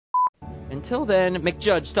until then,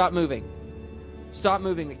 McJudge, stop moving. Stop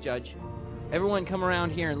moving, McJudge. Everyone come around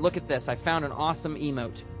here and look at this. I found an awesome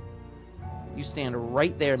emote. You stand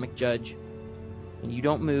right there, McJudge, and you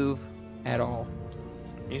don't move at all.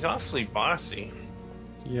 He's awfully bossy.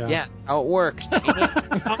 Yeah, how it works.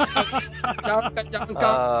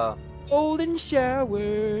 Golden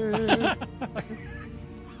shower.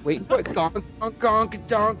 Waiting for it. Gonk, gonk, gonk,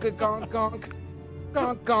 donk, gonk, gonk.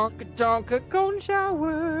 Gonk, gonk, donk, golden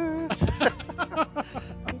shower.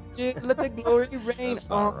 Let the glory rain. That's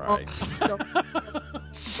not right.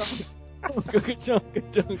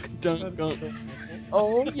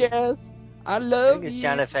 Oh, yes. I love The you.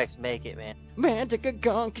 sound effects make it, man. Man, take a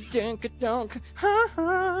gonk, donk, donk. Ha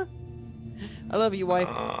ha. I love you, wife.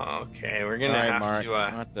 Okay, we're gonna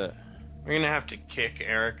have to. We're gonna have to kick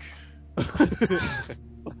Eric.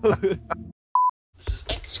 This is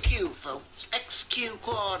XQ, folks. XQ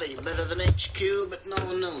quality. Better than HQ, but no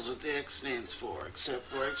one knows what the X stands for, except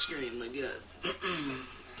for extremely good.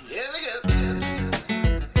 Here we go.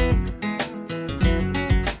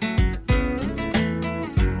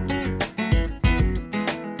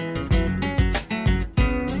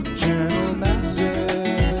 Channel Massive.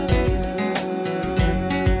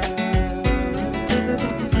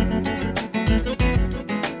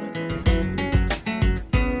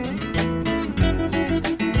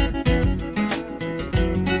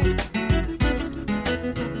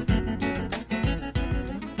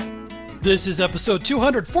 This is episode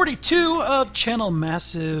 242 of Channel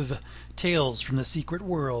Massive Tales from the Secret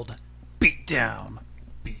World. Beatdown.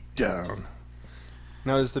 Beatdown.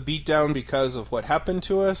 Now, is the beatdown because of what happened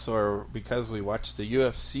to us, or because we watched the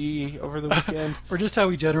UFC over the weekend? Or just how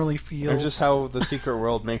we generally feel. Or just how the Secret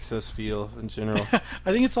World makes us feel in general?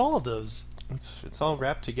 I think it's all of those. It's all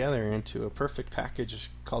wrapped together into a perfect package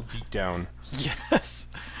called Beatdown. Yes.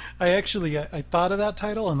 I thought of that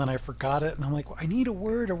title and then I forgot it, and I'm like, well, I need a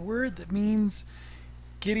word that means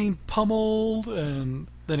getting pummeled, and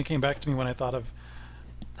then it came back to me when I thought of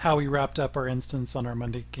how we wrapped up our instance on our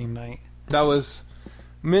Monday game night. That was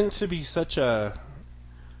meant to be such a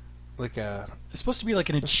it's supposed to be like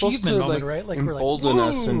an achievement supposed to, moment, like, right? Like embolden we're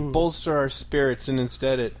like, us and bolster our spirits, and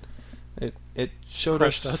instead it showed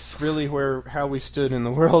us really how we stood in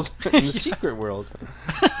the world, in the secret world.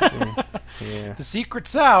 Yeah. The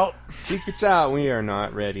secret's out. Secret's out. We are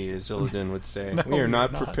not ready, as Illidan would say. No, we are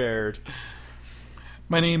not prepared.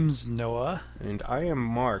 My name's Noah. And I am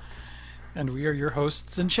Mark. And we are your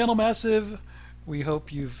hosts in Channel Massive. We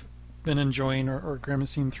hope you've been enjoying or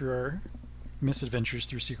grimacing through our misadventures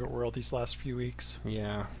through Secret World these last few weeks.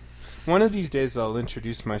 Yeah. One of these days I'll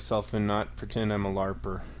introduce myself and not pretend I'm a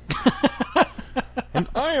LARPer. And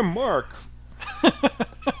I am Mark.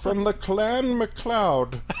 From the Clan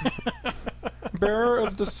MacLeod. Bearer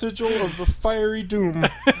of the sigil of the fiery doom.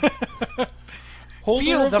 Holder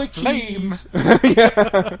Feel of the the flame. keys.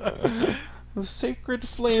 Yeah. The sacred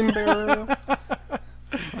flame bearer.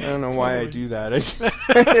 I don't know why I do that.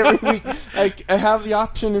 Every week, I have the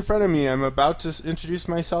option in front of me. I'm about to introduce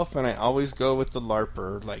myself, and I always go with the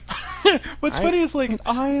LARPer. Like, what's funny is, like,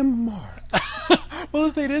 I am Mark. Well,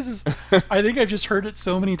 the thing is I think I've just heard it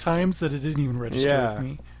so many times that it didn't even register with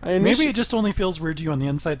me. Maybe it just only feels weird to you on the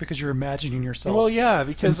inside because you're imagining yourself. Well, yeah,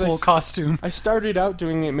 because in full costume. I started out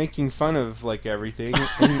doing it, making fun of like everything.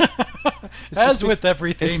 And as with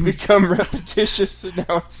everything, it's become repetitious, and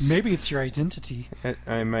now maybe it's your identity.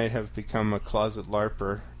 I might have become a closet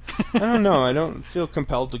LARPer. I don't know. I don't feel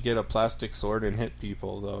compelled to get a plastic sword and hit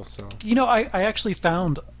people, though. So I actually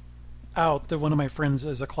found out that one of my friends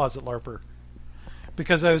is a closet LARPer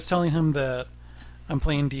because I was telling him that I'm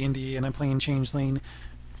playing D&D and I'm playing Changeling,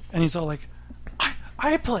 and he's all like,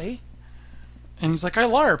 I play, and he's like, I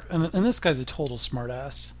LARP, and this guy's a total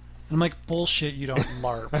smartass. And I'm like, bullshit, you don't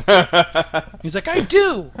LARP. He's like, I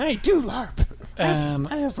do LARP. And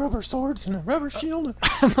I have rubber swords and a rubber shield.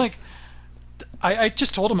 I'm like, I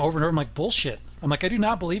just told him over and over, I'm like, bullshit. I'm like, I do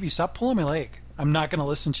not believe you. Stop pulling my leg. I'm not going to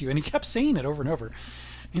listen to you. And he kept saying it over and over.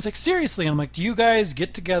 He's like, seriously? And I'm like, do you guys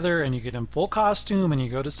get together and you get in full costume and you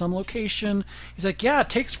go to some location? He's like, yeah, it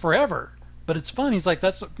takes forever, but it's fun. He's like,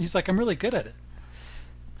 I'm really good at it.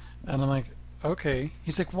 And I'm like, okay.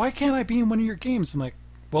 He's like, why can't I be in one of your games? I'm like,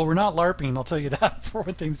 well, we're not LARPing, I'll tell you that for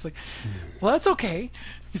one thing. He's like, well, that's okay.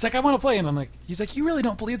 He's like, I want to play. And I'm like, he's like, you really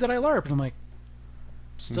don't believe that I LARP? And I'm like,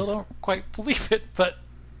 still don't quite believe it, but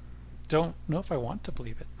don't know if I want to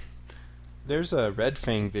believe it. There's a Red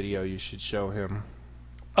Fang video you should show him.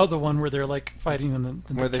 Oh, the one where they're like fighting in the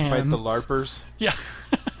where they fight the LARPers? Yeah.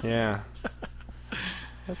 Yeah.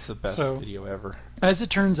 That's the best video ever. As it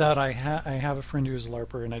turns out, I have a friend who's a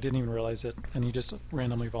LARPer, and I didn't even realize it, and he just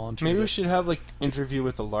randomly volunteered. Maybe we should have like interview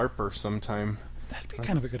with a LARPer sometime. That'd be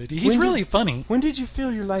kind of a good idea. He's really funny. When did you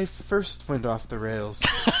feel your life first went off the rails?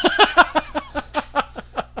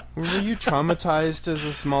 Were you traumatized as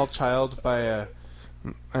a small child by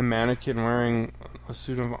a mannequin wearing a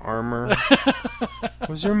suit of armor?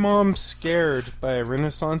 Was your mom scared by a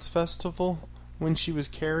Renaissance festival when she was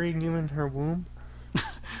carrying you in her womb?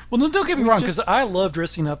 Well, no, don't get me wrong, because I love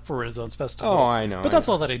dressing up for Renaissance Festival. Oh, I know. But that's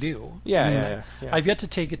all that I do. Yeah. I've yet to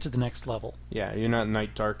take it to the next level. Yeah, you're not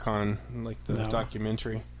Night Darkon like the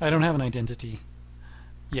documentary. I don't have an identity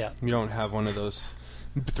yet. You don't have one of those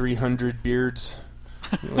 300 beards.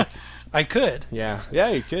 I could. Yeah,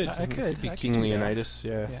 you could. I could. Be King Leonidas.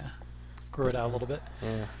 Yeah. Grow it out a little bit.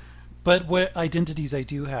 Yeah. But what identities I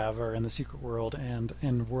do have are in the Secret World and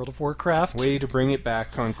in World of Warcraft. Way to bring it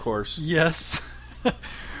back on course. Yes.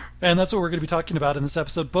 And that's what we're going to be talking about in this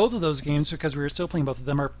episode. Both of those games, because we were still playing both of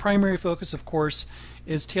them. Our primary focus, of course,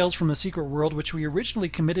 is Tales from the Secret World, which we originally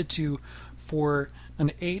committed to for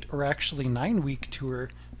an 8 or actually 9-week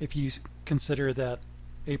tour, if you consider that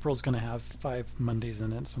April's going to have 5 Mondays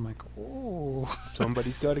in it. So I'm like, oh.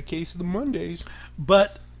 Somebody's got a case of the Mondays.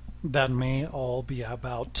 But that may all be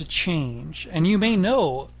about to change. And you may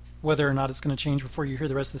know whether or not it's going to change before you hear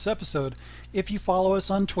the rest of this episode if you follow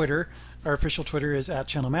us on Twitter. Our official Twitter is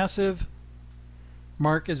 @ChannelMassive.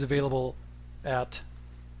 Mark is available at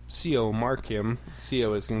CO Mark M.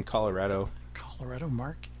 CO is in Colorado. Colorado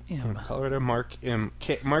Mark M. Colorado Mark M.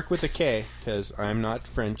 Mark with a K, because I'm not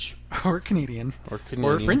French. Or Canadian. Or Canadian.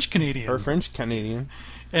 Or French Canadian. Or French Canadian.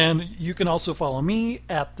 And you can also follow me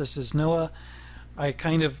at This Is Noah. I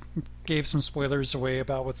kind of gave some spoilers away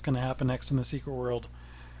about what's going to happen next in the Secret World.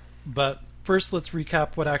 But first, let's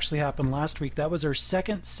recap what actually happened last week. That was our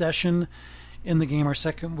second session in the game, our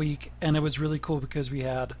second week, and it was really cool because we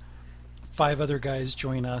had 5 other guys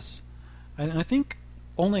join us. And I think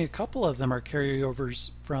only a couple of them are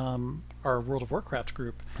carryovers from our World of Warcraft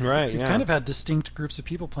group. Right, We've kind of had distinct groups of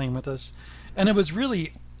people playing with us. And it was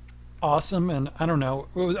really awesome, and I don't know,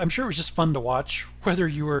 I'm sure it was just fun to watch, whether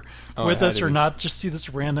you were with us or not. Just see this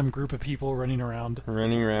random group of people running around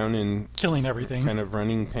and killing everything, kind of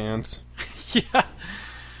running pants. Yeah,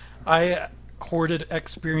 I hoarded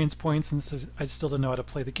experience points, and I still didn't know how to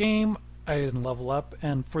play the game. I didn't level up,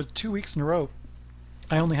 and for 2 weeks in a row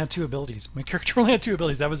I only had 2 abilities. My character only had 2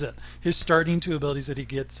 abilities. That was it. His starting 2 abilities that he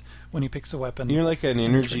gets when he picks a weapon. You're like an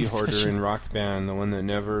energy hoarder in Rock Band, the one that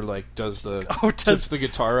never tips the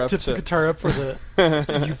guitar up. Tips the guitar up for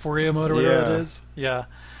the Euphoria mode or whatever it is. Yeah.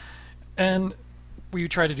 And we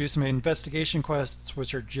try to do some investigation quests,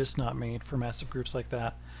 which are just not made for massive groups like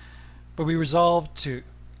that. But we resolved to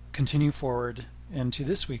continue forward into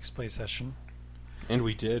this week's play session. And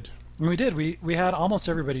we did. We did. We had almost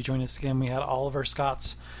everybody join us again. We had all of our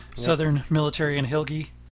Scots, Southern Military, and Hilgi.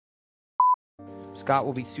 Scott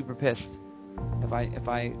will be super pissed if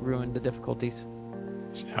I ruin the difficulties.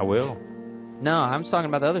 I will. No, I'm talking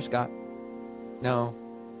about the other Scott. Nope,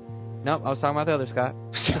 I was talking about the other Scott.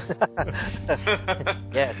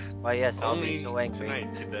 Yes, why yes, I'll Only be so angry. tonight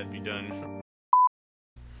could that be done.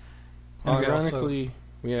 Ironically,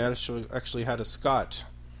 we actually had a Scott.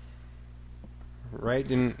 Right?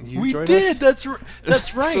 Didn't you join us? We did. That's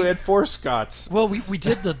right. So we had 4 Scots. Well, we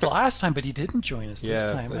did the last time, but he didn't join us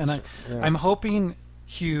this time. And I'm hoping,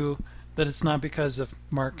 Hugh, that it's not because of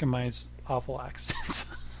Mark and my awful accents.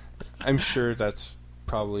 I'm sure that's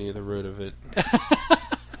probably the root of it.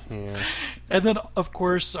 Yeah. And then, of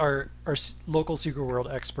course, our local Secret World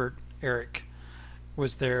expert, Eric,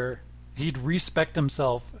 was there. He'd respect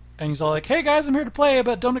himself. And he's all like, hey guys, I'm here to play,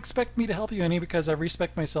 but don't expect me to help you any because I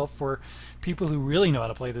respect myself for people who really know how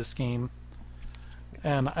to play this game.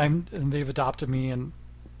 And they've adopted me and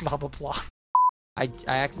blah, blah, blah. I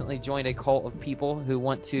accidentally joined a cult of people who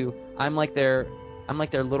want to, I'm like their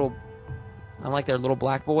little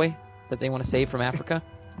black boy that they want to save from Africa.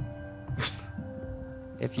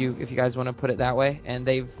 if you guys want to put it that way. And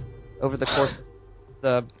they've, over the course of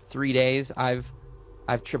the 3 days, I've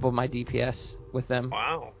tripled my DPS with them.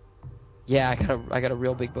 Wow. Yeah, I got a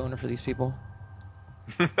real big boner for these people.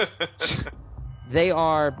 They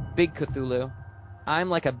are big Cthulhu. I'm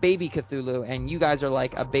like a baby Cthulhu, and you guys are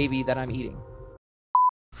like a baby that I'm eating.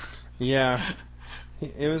 Yeah.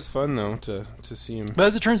 It was fun, though, to see him. But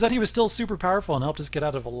as it turns out, he was still super powerful and helped us get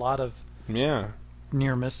out of a lot of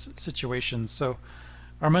near-miss situations. So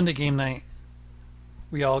our Monday game night,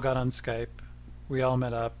 we all got on Skype. We all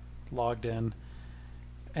met up, logged in,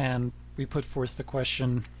 and we put forth the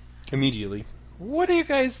question... Immediately. What do you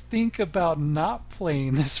guys think about not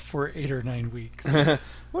playing this for 8 or 9 weeks?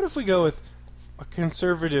 What if we go with a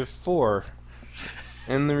conservative 4?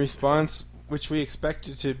 And the response, which we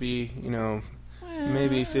expected to be,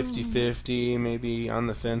 maybe 50-50, maybe on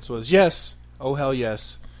the fence, was yes. Oh, hell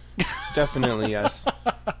yes. Definitely yes.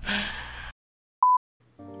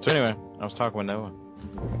 So anyway, I was talking with Noah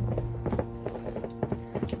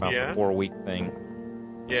about the 4-week thing.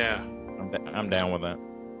 Yeah. I'm down with that.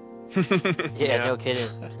 Yeah, no kidding.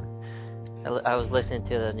 I was listening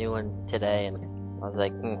to the new one today, and I was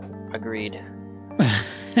like, agreed.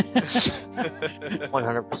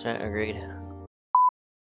 100% agreed.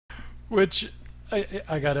 Which I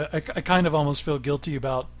kind of almost feel guilty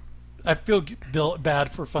about. I feel bad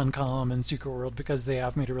for Funcom and Secret World because they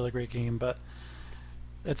have made a really great game, but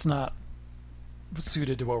it's not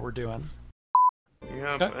suited to what we're doing.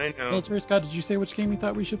 Yeah, Scott, I know. Military Scott, did you say which game you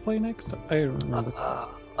thought we should play next? I don't remember.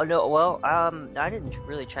 Oh no, well, I didn't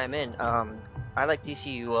really chime in. I like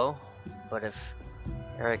DCUO, but if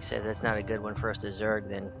Eric says that's not a good one for us to Zerg,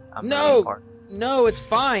 then I'm not part. No, it's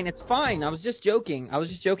fine. It's fine. I was just joking.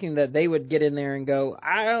 That they would get in there and go,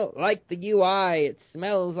 I don't like the UI. It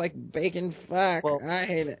smells like bacon fuck. Well, I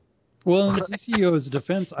hate it. Well, in the DCUO's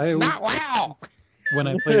defense, I always... Not wow! When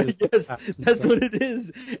I played it. Yes, that's what it is.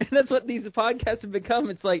 And that's what these podcasts have become.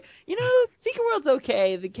 It's like, Secret World's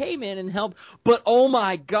okay. They came in and helped. But, oh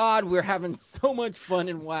my God, we're having so much fun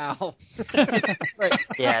in WoW. Right.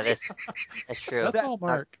 Yeah, that's true. That's all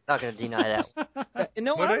Mark. Not going to deny that.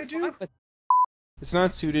 No, What'd I do? It's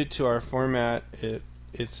not suited to our format.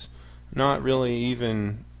 It's not really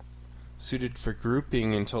even suited for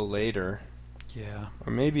grouping until later. Yeah.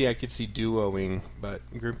 Or maybe I could see duoing, but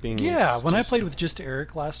grouping. Yeah, when I played with just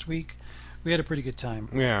Eric last week, we had a pretty good time.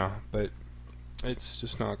 Yeah, but it's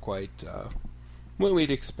just not quite what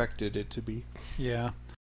we'd expected it to be. Yeah.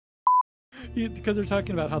 Because they're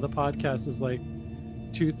talking about how the podcast is like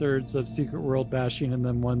 2/3 of Secret World bashing and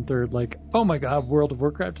then 1/3 like, oh my God, World of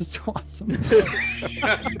Warcraft is so awesome.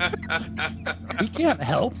 We can't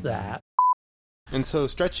help that. And so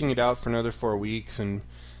stretching it out for another 4 weeks and,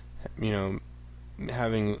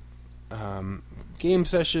 having game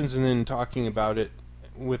sessions and then talking about it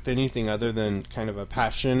with anything other than kind of a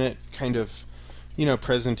passionate kind of,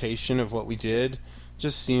 presentation of what we did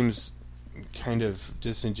just seems kind of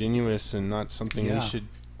disingenuous and not something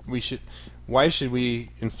we should. Why should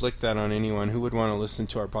we inflict that on anyone? Who would want to listen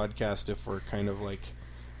to our podcast if we're kind of like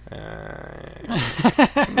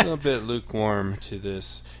a little bit lukewarm to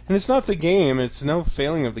this? And it's not the game; it's no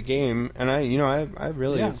failing of the game. And I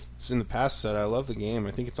really have in the past said I love the game.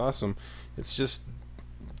 I think it's awesome. It's just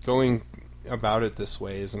going about it this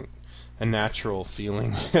way isn't a natural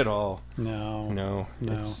feeling at all. No.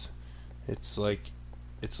 It's like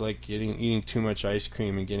eating too much ice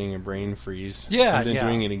cream and getting a brain freeze. Yeah, and then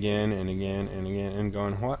doing it again and again and again and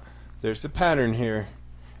going, what? There's a pattern here.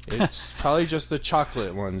 It's probably just the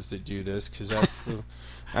chocolate ones that do this because that's the...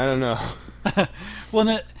 I don't know.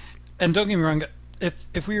 Well, and don't get me wrong,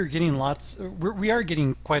 if we are getting we are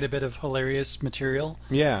getting quite a bit of hilarious material.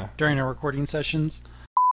 Yeah. During our recording sessions.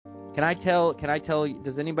 Can I tell?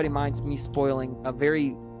 Does anybody mind me spoiling a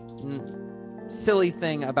very silly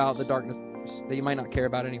thing about the Darkness that you might not care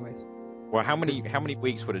about anyways? Well, how many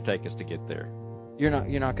weeks would it take us to get there? You're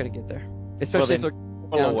not going to get there, especially if they're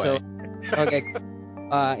down. Away. So, okay.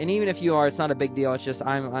 And even if you are, it's not a big deal. It's just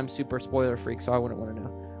I'm super spoiler freak, so I wouldn't want to know.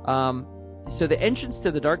 So the entrance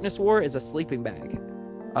to the Darkness War is a sleeping bag.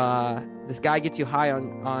 This guy gets you high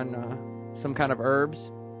on some kind of herbs,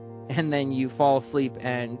 and then you fall asleep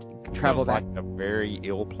and travel back. Like a very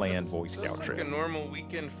ill-planned Boy Scout trip. Like a normal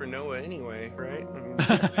weekend for Noah anyway, right?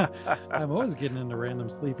 I'm always getting into random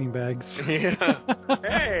sleeping bags. Yeah.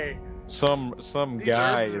 Hey! Some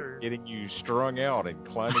guy is getting you strung out and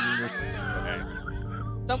climbing in your sleeping bag.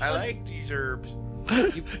 I like these herbs.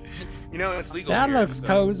 It's legal That here, looks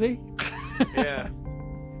cozy. Yeah.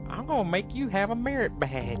 I'm going to make you have a merit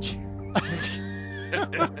badge.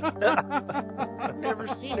 I've never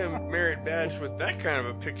seen a merit badge with that kind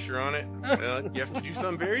of a picture on it. You have to do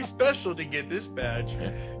something very special to get this badge.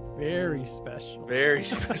 Very special. Very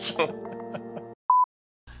special.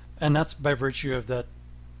 And that's by virtue of that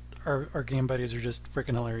our game buddies are just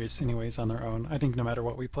freaking hilarious anyways on their own. I think no matter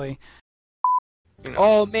what we play.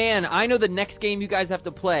 Oh man, I know the next game you guys have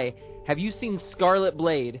to play. Have you seen Scarlet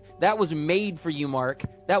Blade? That was made for you, Mark.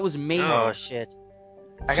 That was made. Oh shit.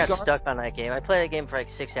 I got stuck on that game. I played that game for like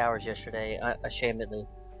 6 hours yesterday, ashamedly.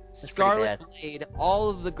 Scarlet Blade,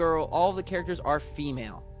 all of the characters are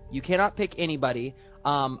female. You cannot pick anybody.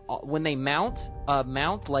 When they mount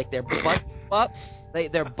like their butt up,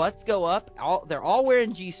 Their butts go up. They're all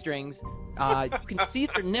wearing G-strings. You can see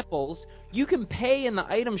their nipples. You can pay in the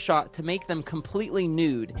item shop to make them completely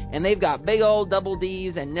nude, and they've got big old double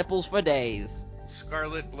D's and nipples for days.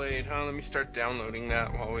 Scarlet Blade, huh? Let me start downloading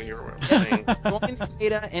that while we were playing. Join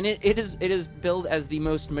beta, and it is billed as the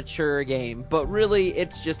most mature game, but really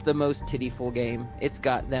it's just the most tittyful game. It's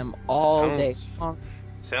got them all day long.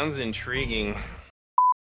 Sounds intriguing.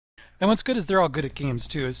 And what's good is they're all good at games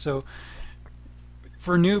too. So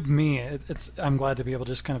for noob me, I'm glad to be able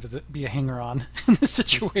to just kind of be a hanger-on in this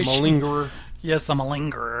situation. Malingerer. Yes, I'm a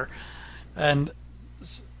lingerer, and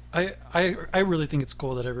I really think it's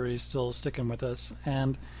cool that everybody's still sticking with us.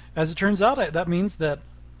 And as it turns out, that means that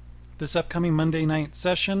this upcoming Monday night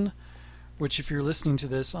session, which if you're listening to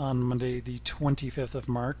this on Monday the 25th of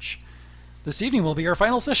March, this evening will be our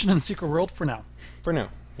final session in Secret World for now. For now,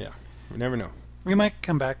 yeah. We never know. We might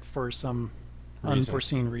come back for some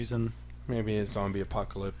unforeseen reason. Maybe a zombie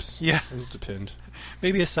apocalypse. Yeah. It'll depend.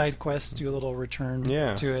 Maybe a side quest, do a little return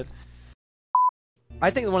to it. I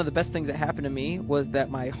think one of the best things that happened to me was that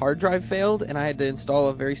my hard drive failed, and I had to install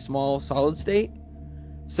a very small solid state.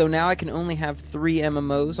 So now I can only have 3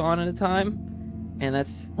 MMOs on at a time, and that's...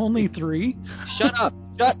 Only 3? Shut up!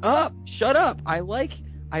 Shut up! Shut up! I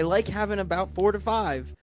like having about 4 to 5.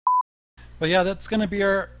 But yeah, that's going to be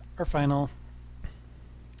our final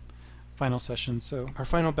session. So our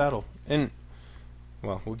final battle, and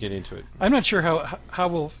well, we'll get into it. I'm not sure how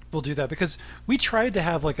we'll do that, because we tried to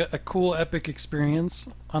have like a cool epic experience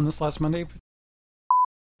on this last Monday.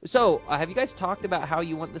 So have you guys talked about how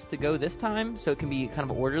you want this to go this time, so it can be kind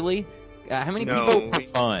of orderly? How many people?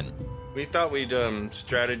 Fun. We thought we'd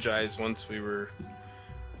strategize once we were,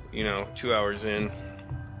 2 hours in.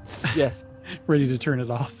 Yes. Ready to turn it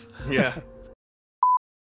off. Yeah.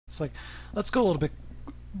 It's like, let's go a little bit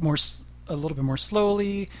more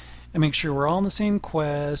slowly and make sure we're all in the same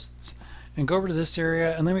quests and go over to this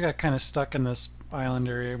area. And then we got kind of stuck in this island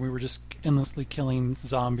area. We were just endlessly killing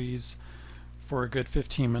zombies for a good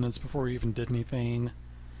 15 minutes before we even did anything.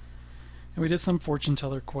 And we did some fortune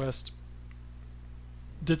teller quest.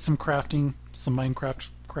 Did some crafting, some Minecraft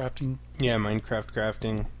crafting. Yeah, Minecraft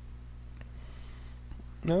crafting.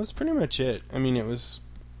 That was pretty much it. I mean, it was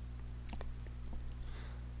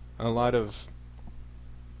a lot of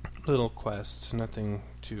little quests, nothing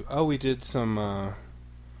too... Oh, we did some...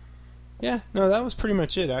 Yeah, no, that was pretty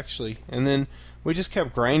much it, actually. And then we just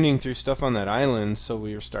kept grinding through stuff on that island, so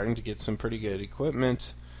we were starting to get some pretty good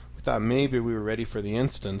equipment. We thought maybe we were ready for the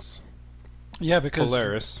instance. Yeah, because...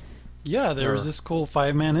 Polaris. Yeah, there was this cool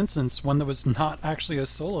 5-man instance, one that was not actually a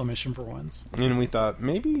solo mission for once. And we thought,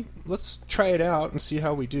 maybe let's try it out and see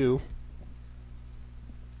how we do.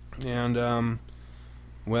 And,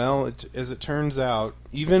 well, as it turns out,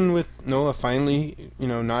 even with Noah finally,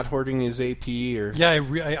 not hoarding his AP or... Yeah,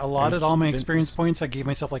 I allotted all my experience points. I gave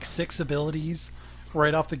myself like 6 abilities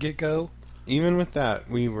right off the get-go. Even with that,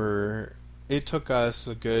 it took us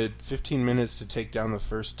a good 15 minutes to take down the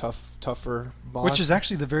first tougher boss. Which is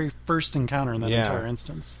actually the very first encounter in that entire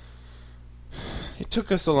instance. It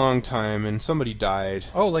took us a long time, and somebody died.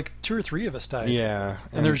 Oh, like 2 or 3 of us died. Yeah.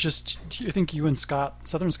 And there's just, I think you and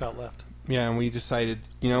Southern Scott left. Yeah, and we decided,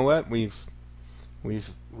 you know what, we've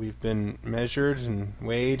been measured and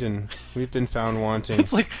weighed, and we've been found wanting.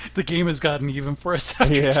 It's like the game has gotten even for us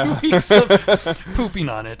after 2 weeks of pooping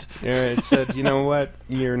on it. Yeah, it said, you know what,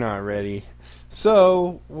 you're not ready.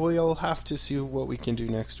 So we'll have to see what we can do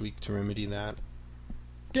next week to remedy that.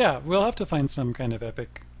 Yeah, we'll have to find some kind of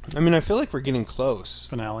epic... I mean, I feel like we're getting close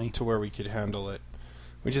finale to where we could handle it.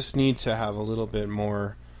 We just need to have a little bit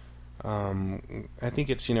more... I think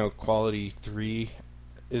it's, quality 3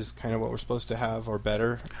 is kind of what we're supposed to have, or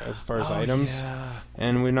better, as far as items. Yeah.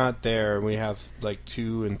 And we're not there. We have,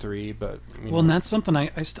 2 and 3, but... and that's something I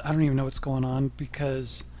don't even know what's going on,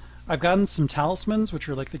 because I've gotten some talismans, which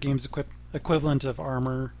are like the game's equivalent of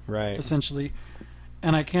armor, right? Essentially.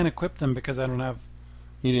 And I can't equip them because I don't have...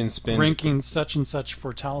 You didn't spend... ranking such and such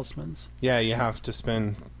for talismans. Yeah, you have to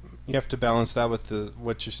spend... You have to balance that with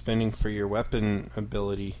what you're spending for your weapon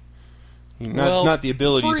ability. Not the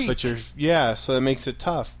abilities, but so that makes it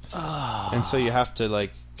tough. And so you have to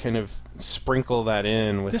kind of sprinkle that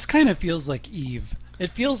in with... This kind of feels like Eve. It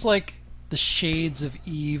feels like the shades of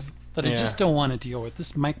Eve that I just don't want to deal with.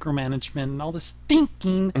 This micromanagement and all this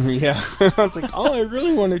thinking. Yeah. I was like, all I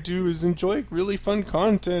really want to do is enjoy really fun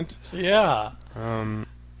content. Yeah. Oh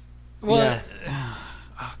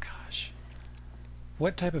gosh.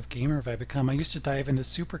 What type of gamer have I become? I used to dive into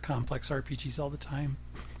super complex RPGs all the time.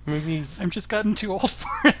 Maybe I've just gotten too old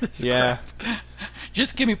for this. Yeah. Crap.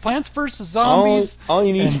 Just give me Plants vs. Zombies all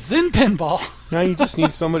you need, and Zen Pinball. Now you just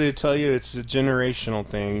need somebody to tell you it's a generational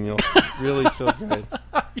thing, and you'll really feel good.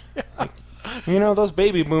 Like, those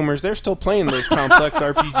baby boomers, they're still playing those complex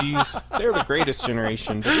RPGs. They're the greatest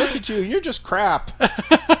generation. But look at you, you're just crap.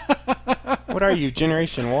 What are you,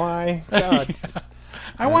 Generation Y? God.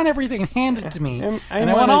 I want everything handed to me. And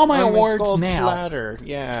I want all my awards gold now. Platter.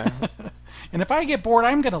 Yeah. And if I get bored,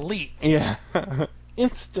 I'm going to leave. Yeah.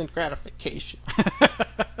 Instant gratification.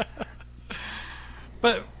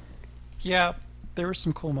 But, yeah, there were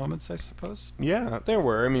some cool moments, I suppose. Yeah, there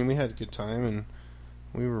were. I mean, we had a good time, and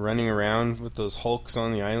we were running around with those Hulks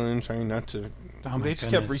on the island, trying not to... Oh, they just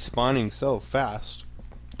kept respawning so fast.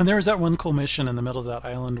 And there was that one cool mission in the middle of that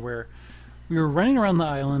island where we were running around the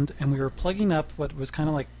island, and we were plugging up what was kind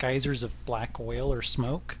of like geysers of black oil or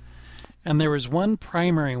smoke. And there was one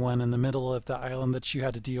primary one in the middle of the island that you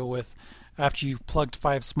had to deal with after you plugged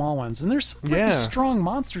 5 small ones. And there's some pretty strong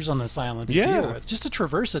monsters on this island to deal with. Just to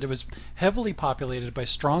traverse it, it was heavily populated by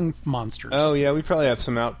strong monsters. Oh, yeah, we probably have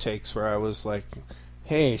some outtakes where I was like,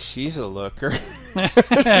 hey, she's a looker.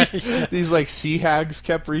 These, like, sea hags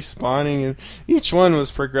kept respawning, and each one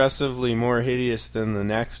was progressively more hideous than the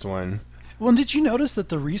next one. Well, and did you notice that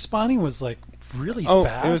the respawning was, like, really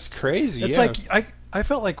fast? Oh, it was crazy, It's like, I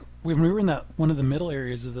felt like when we were in that one of the middle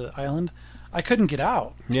areas of the island, I couldn't get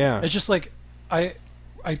out. Yeah. It's just like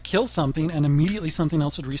I'd kill something and immediately something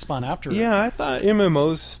else would respawn after it. Yeah, I thought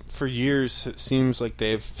MMOs for years, it seems like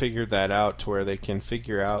they've figured that out to where they can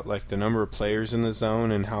figure out like the number of players in the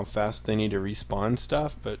zone and how fast they need to respawn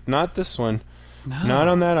stuff, but not this one. No. Not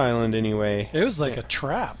on that island anyway. It was like a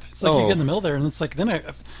trap. It's like you get in the middle there and it's like then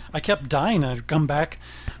I kept dying. I'd come back.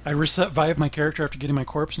 I revived my character after getting my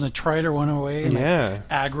corpse and I tried to run away. And I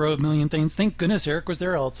aggro a million things. Thank goodness Eric was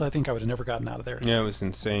there, else I think I would have never gotten out of there. Yeah, it was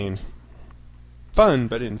insane. Fun,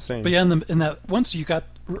 but insane. But yeah, in that once you got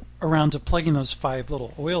around to plugging those 5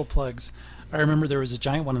 little oil plugs, I remember there was a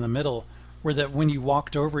giant one in the middle where that when you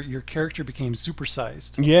walked over it, your character became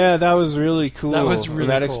supersized. Yeah, that was really cool. That was really and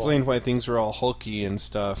that cool. explained why things were all hulky and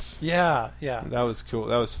stuff. Yeah. That was cool.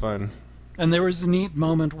 That was fun. And there was a neat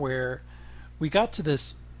moment where we got to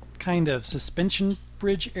this kind of suspension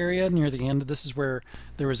bridge area near the end. This is where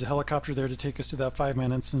there was a helicopter there to take us to that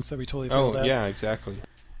 5-man instance that we totally failed at. Oh, yeah, exactly.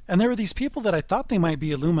 And there were these people that I thought they might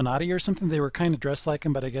be Illuminati or something. They were kind of dressed like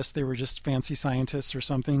them, but I guess they were just fancy scientists or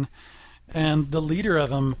something. And the leader of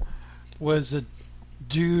them was a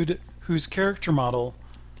dude whose character model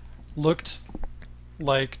looked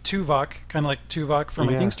like Tuvok, kind of like Tuvok from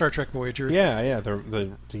I think Star Trek Voyager. Yeah,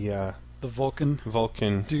 the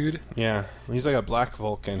Vulcan dude. Yeah, he's like a black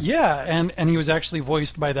Vulcan. Yeah, and he was actually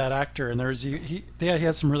voiced by that actor. And there's he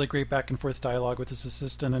has some really great back and forth dialogue with his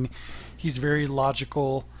assistant, and he's very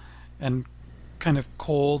logical and kind of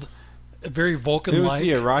cold. Very Vulcan-like. It was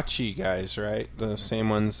the Arachi guys, right? The same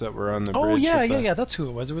ones that were on the bridge. Oh yeah, that's who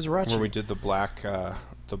it was. It was Arachi. Where we did the black, what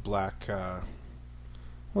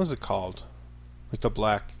was it called? Like the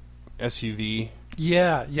black SUV.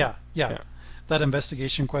 Yeah. That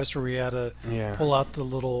investigation quest where we had to pull out the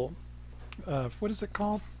little, what is it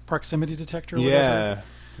called? Proximity detector. Or whatever,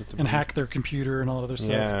 and hack their computer and all that other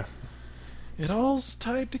stuff. Yeah. It all's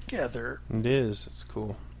tied together. It is. It's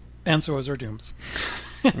cool. And so is our dooms.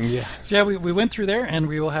 Yeah. So yeah, we went through there, and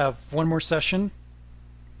we will have one more session.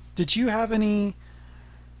 Did you have any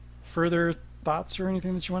further thoughts or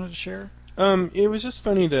anything that you wanted to share? It was just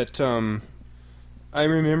funny that I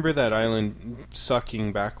remember that island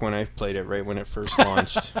sucking back when I played it, right when it first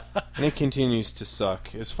launched, and it continues to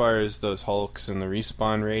suck as far as those hulks and the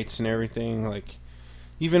respawn rates and everything. Like,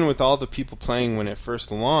 even with all the people playing when it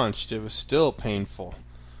first launched, it was still painful.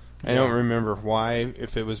 I don't remember why,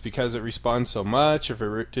 if it was because it respawned so much, if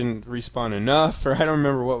it didn't respawn enough, or I don't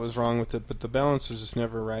remember what was wrong with it, but the balance was just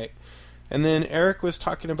never right. And then Eric was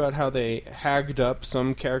talking about how they hagged up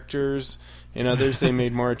some characters, and others they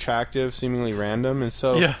made more attractive, seemingly random. And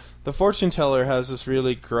so the fortune teller has this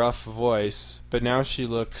really gruff voice, but now she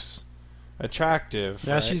looks attractive.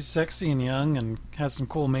 Yeah, right? she's sexy and young and has some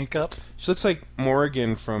cool makeup. She looks like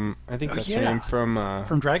Morrigan from, I think that's her name,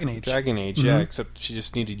 from Dragon Age. Dragon Age, yeah, except she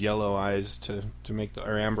just needed yellow eyes to make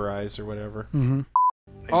or amber eyes or whatever. Mm-hmm.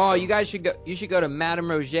 Oh, you guys should go. You should go to Madame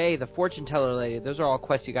Roger, the fortune teller lady. Those are all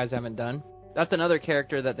quests you guys haven't done. That's another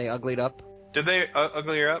character that they uglied up. Did they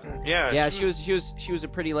ugly her up? Yeah. Yeah, she was a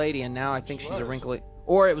pretty lady, and now I think she's a wrinkly.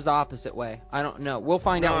 Or it was the opposite way. I don't know. We'll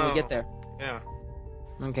find out when we get there. Yeah.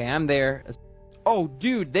 Okay, I'm there. Oh,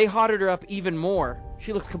 dude, they hotted her up even more.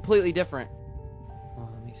 She looks completely different. Oh,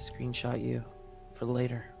 let me screenshot you for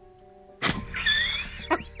later.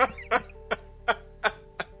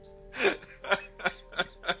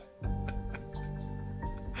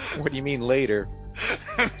 What do you mean later?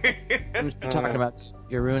 I'm talking about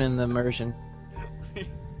you're ruining the immersion.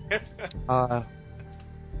 I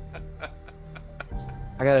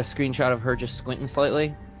got a screenshot of her just squinting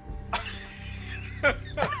slightly.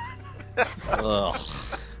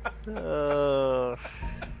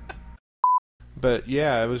 But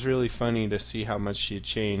yeah, it was really funny to see how much she had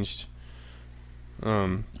changed.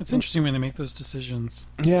 It's interesting when they make those decisions.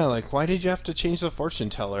 Yeah, like, why did you have to change the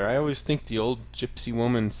fortune teller? I always think the old gypsy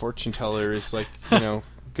woman fortune teller is, like,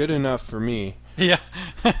 good enough for me. Yeah.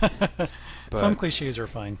 But, some cliches are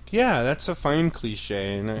fine. Yeah, that's a fine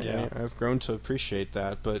cliche, and I've grown to appreciate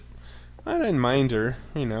that. But I didn't mind her,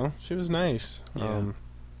 she was nice. Yeah.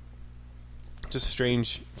 Just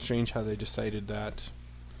strange how they decided that.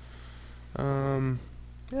 Other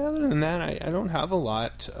than that, I don't have a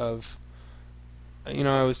lot of...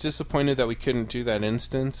 I was disappointed that we couldn't do that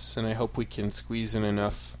instance, and I hope we can squeeze in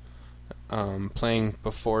enough playing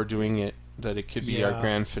before doing it that it could be our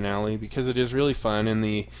grand finale, because it is really fun, and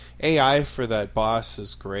the AI for that boss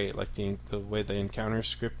is great, like the way the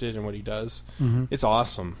encounter's scripted and what he does. Mm-hmm. It's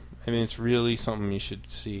awesome. I mean, it's really something you should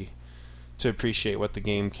see to appreciate what the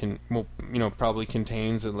game probably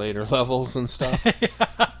contains at later levels and stuff.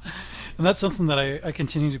 Yeah. And that's something that I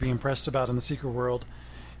continue to be impressed about in the Secret World,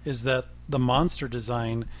 is that the monster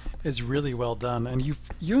design is really well done, and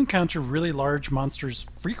you encounter really large monsters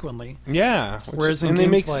frequently. Yeah, whereas in and they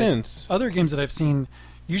games make like sense. Other games that I've seen,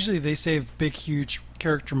 usually they save big, huge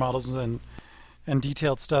character models and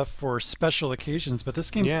detailed stuff for special occasions, but this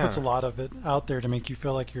game puts a lot of it out there to make you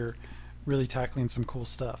feel like you're really tackling some cool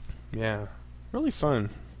stuff. Yeah, really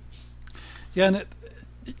fun. Yeah, and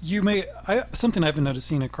something I've been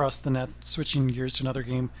noticing across the net, switching gears to another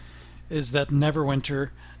game, is that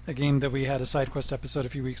Neverwinter, a game that we had a side quest episode a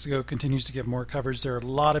few weeks ago, continues to get more coverage. There are a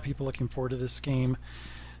lot of people looking forward to this game.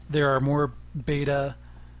 There are more beta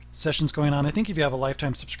sessions going on. I think if you have a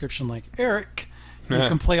lifetime subscription like Eric, you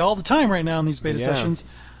can play all the time right now in these beta sessions.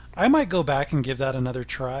 I might go back and give that another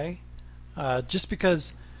try, just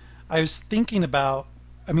because I was thinking about...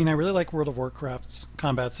 I really like World of Warcraft's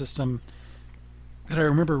combat system, but I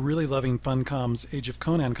remember really loving Funcom's Age of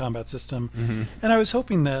Conan combat system, and I was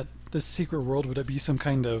hoping that this Secret World would be some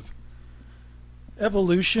kind of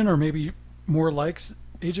evolution, or maybe more like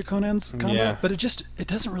Age of Conan's combat, but it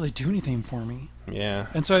doesn't really do anything for me. Yeah.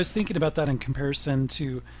 And so I was thinking about that in comparison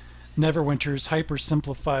to Neverwinter's hyper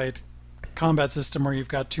simplified combat system, where you've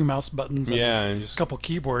got 2 mouse buttons and just a couple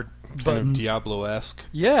keyboard buttons. Kind of Diablo-esque.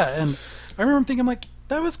 Yeah, and I remember thinking, like,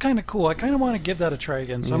 that was kind of cool. I kind of want to give that a try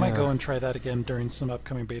again, so I might go and try that again during some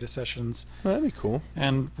upcoming beta sessions. Well, that'd be cool.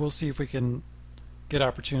 And we'll see if we can get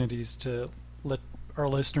opportunities to let our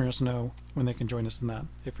listeners know when they can join us in that,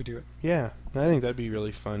 if we do it. Yeah, I think that'd be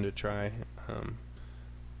really fun to try. I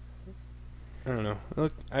don't know.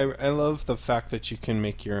 Look, I love the fact that you can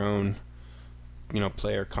make your own,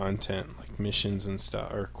 player content, like missions and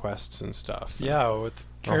stuff, or quests and stuff. Yeah, with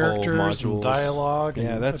characters and dialogue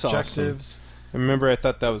and that's objectives. Awesome. I remember I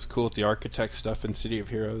thought that was cool with the architect stuff in City of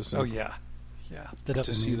Heroes. Oh, yeah. Yeah.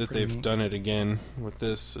 To see that they've done it again with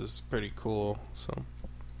this is pretty cool. So.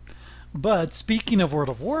 But speaking of World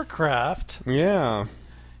of Warcraft... Yeah.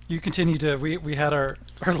 You continue to... We had our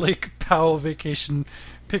Lake Powell vacation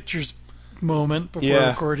pictures moment before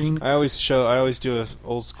recording. I always do an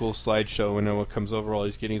old school slideshow when Noah comes over while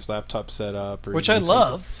he's getting his laptop set up. Which I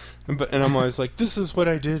love. And I'm always like, this is what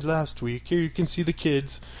I did last week. Here, you can see the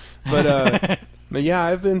kids. But yeah,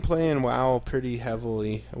 I've been playing WoW pretty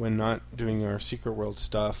heavily when not doing our Secret World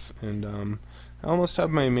stuff. And I almost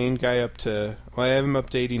have my main guy up to... Well, I have him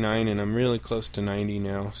up to 89, and I'm really close to 90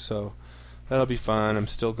 now. So that'll be fun. I'm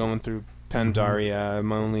still going through Pandaria.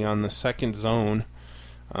 I'm only on the 2nd zone.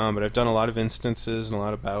 But I've done a lot of instances and a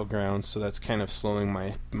lot of battlegrounds, so that's kind of slowing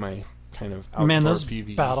my kind of outdoor those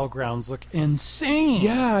PvE. Battlegrounds look insane.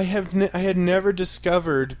 Yeah, I had never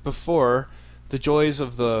discovered before the joys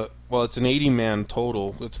of it's an 80-man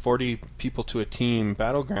total. It's 40 people to a team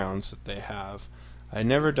battlegrounds that they have. I'd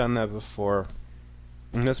never done that before,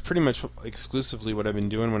 and that's pretty much exclusively what I've been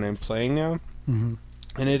doing when I'm playing now. Mm-hmm.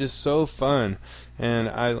 And it is so fun, and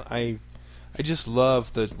I just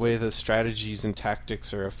love the way the strategies and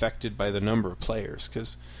tactics are affected by the number of players,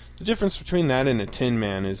 because the difference between that and a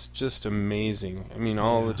 10-man is just amazing. I mean,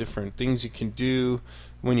 all the different things you can do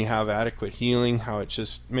when you have adequate healing, how it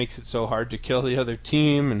just makes it so hard to kill the other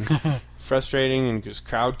team, and frustrating, and just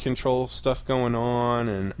crowd control stuff going on,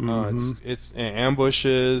 and it's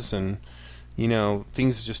ambushes, and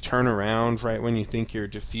things just turn around right when you think you're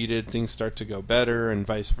defeated. Things start to go better, and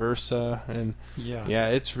vice versa. And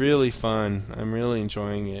it's really fun. I'm really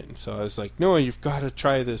enjoying it. And so I was like, Noah, you've got to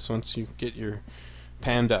try this once you get your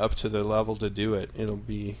Panda up to the level to do it. It'll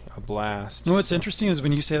be a blast. You know what's interesting is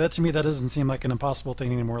when you say that to me, that doesn't seem like an impossible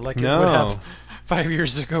thing anymore. Like it No. would have 5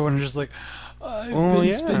 years ago when you're just like, I've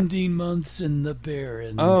been spending months in the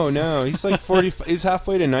Barrens. Oh no, he's like 40. He's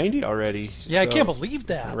halfway to 90 already. Yeah, I so- can't believe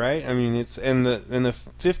that. Right? I mean, it's and the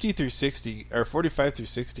 50 through 60 or 45 through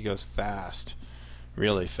 60 goes fast,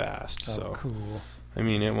 really fast. Oh, So cool. I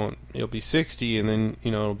mean, it'll be 60, and then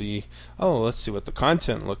it'll be let's see what the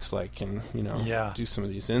content looks like, and Yeah. do some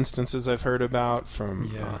of these instances I've heard about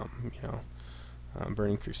from Yeah.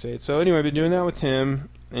 Burning Crusade. So anyway, I've been doing that with him,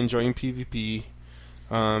 enjoying PvP.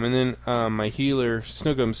 And then my healer,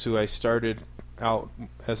 Snoogums, who I started out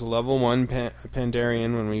as a level 1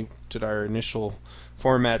 Pandarian when we did our initial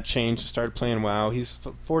format change, started playing WoW. He's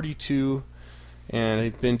 42, and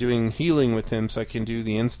I've been doing healing with him so I can do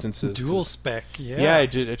the instances. Dual spec, yeah. Yeah, I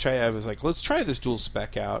did. I was like, let's try this dual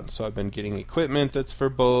spec out. And so I've been getting equipment that's for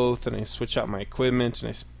both, and I switch out my equipment, and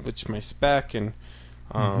I switch my spec, and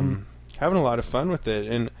having a lot of fun with it.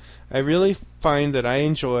 And I really find that I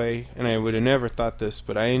enjoy, and I would have never thought this,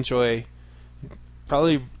 but I enjoy,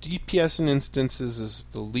 probably DPS and instances is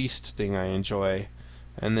the least thing I enjoy.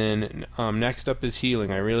 And then next up is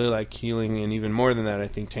healing. I really like healing, and even more than that, I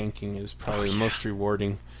think tanking is probably the most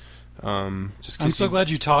rewarding. I'm so glad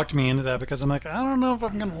you talked me into that, because I'm like, I don't know if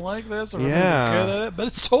I'm going to like this or if I'm Yeah. gonna be good at it, but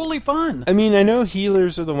it's totally fun. I mean, I know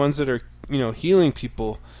healers are the ones that are, healing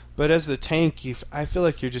people, but as the tank, I feel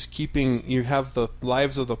like you have the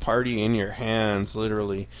lives of the party in your hands,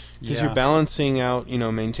 literally, because Yeah. you're balancing out,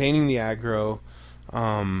 maintaining the aggro,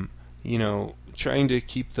 trying to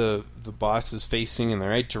keep the bosses facing in the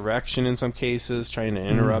right direction in some cases, trying to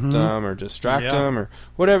interrupt them or distract them or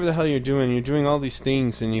whatever the hell you're doing. You're doing all these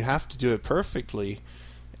things, and you have to do it perfectly.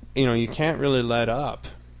 You can't really let up.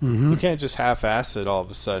 You can't just half-ass it all of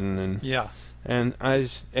a sudden, and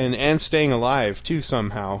and staying alive too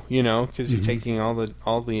somehow, because you're taking all the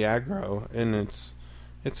aggro, and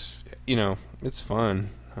it's fun.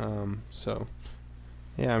 So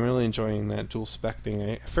yeah, I'm really enjoying that dual spec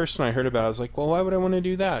thing. First when I heard about it, I was like, well, why would I want to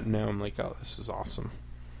do that? And now I'm like, oh, this is awesome.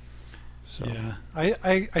 So Yeah,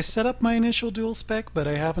 I set up my initial dual spec, but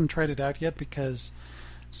I haven't tried it out yet because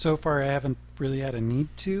so far I haven't really had a need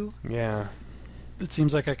to. yeah. It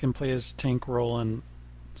seems like I can play as tank role and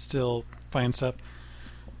still find stuff.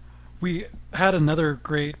 We had another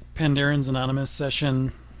great Pandarians Anonymous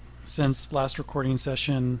session since last recording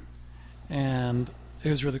session, and it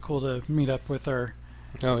was really cool to meet up with our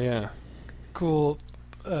Oh yeah. cool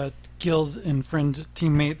guild and friend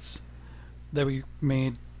teammates that we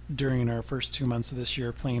made during our first 2 months of this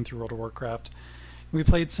year playing through World of Warcraft. We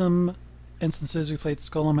played some instances. We played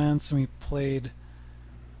Skullomance, and we played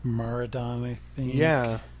Maradon, I think.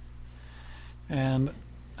 Yeah. And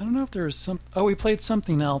I don't know if there was some... Oh, we played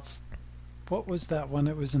something else. What was that one?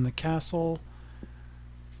 It was in the castle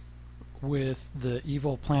with the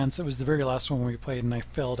evil plants. It was the very last one we played, and I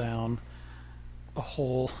fell down a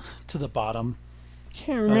hole to the bottom.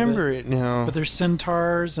 Can't remember it now. But there's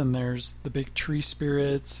centaurs, and there's the big tree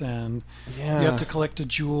spirits, and Yeah. you have to collect a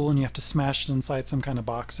jewel, and you have to smash it inside some kind of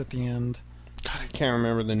box at the end. God, I can't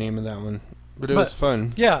remember the name of that one, but it was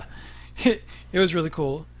fun. Yeah, it was really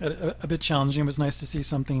cool. A bit challenging. It was nice to see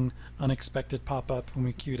something unexpected pop up when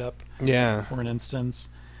we queued up Yeah. for an instance.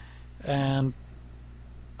 And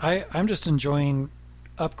I'm just enjoying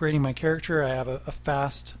upgrading my character. I have a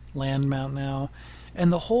fast land mount now, and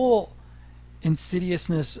the whole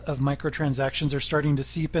insidiousness of microtransactions are starting to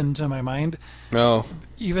seep into my mind. Oh.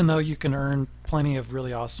 Even though you can earn plenty of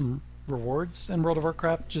really awesome rewards in World of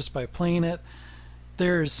Warcraft just by playing it,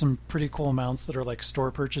 there's some pretty cool mounts that are like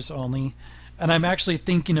store purchase only. And I'm actually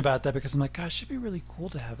thinking about that because I'm like, gosh, it'd be really cool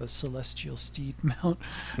to have a Celestial Steed mount.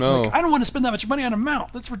 No. Like, I don't want to spend that much money on a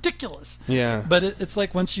mount. That's ridiculous. Yeah. But it's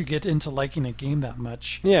like once you get into liking a game that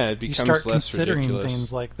much, Yeah, it becomes you start less considering ridiculous.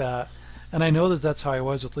 things like that. And I know that that's how I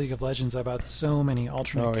was with League of Legends. I bought so many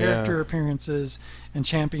alternate character appearances and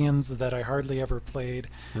champions that I hardly ever played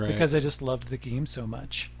because I just loved the game so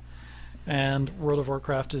much. And World of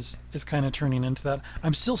Warcraft is kind of turning into that.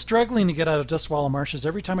 I'm still struggling to get out of Dustwallow Marshes.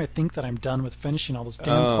 Every time I think that I'm done with finishing all those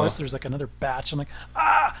damn quests, there's like another batch. I'm like,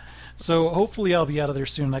 ah! So hopefully I'll be out of there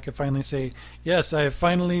soon and I can finally say, yes, I have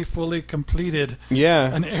finally fully completed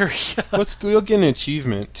an area. You'll get an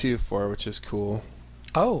achievement too for it, which is cool.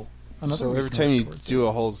 Oh. So every time you do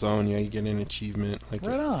a whole zone, you get an achievement. Like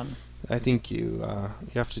right on. I think you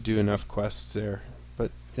have to do enough quests there,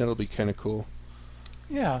 but it'll be kind of cool.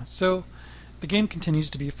 Yeah, so the game continues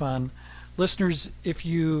to be fun. Listeners, if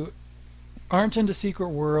you aren't into Secret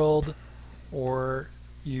World or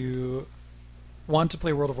you want to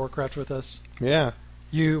play World of Warcraft with us,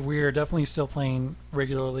 we're definitely still playing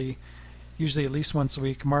regularly, usually at least once a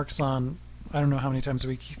week. Mark's on, I don't know how many times a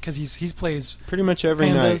week, because he plays pretty much every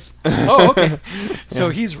Pandas. night. Oh, okay. So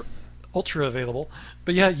Yeah. he's ultra available.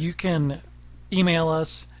 But yeah, you can email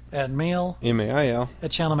us at mail MAIL.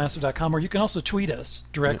 at channelmassive.com, or you can also tweet us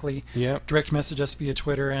directly. Yep. Direct message us via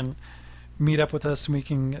Twitter and meet up with us, and we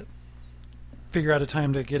can figure out a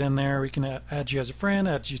time to get in there. We can add you as a friend,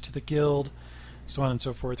 add you to the guild, so on and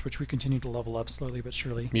so forth, which we continue to level up slowly but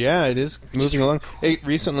surely. Yeah, it is moving along. It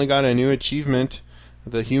recently got a new achievement.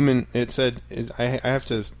 The human. It said I have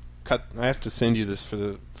to send you this for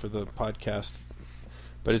the podcast.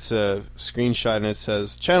 But it's a screenshot, and it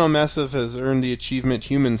says, Channel Massive has earned the achievement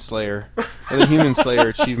Human Slayer, or the Human Slayer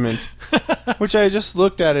achievement, which I just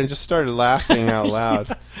looked at and just started laughing out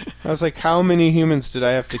loud. I was like, how many humans did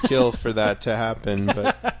I have to kill for that to happen?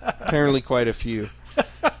 But apparently quite a few.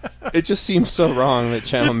 It just seems so wrong that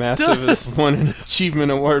Channel Massive has won an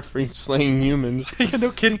achievement award for slaying humans. Yeah,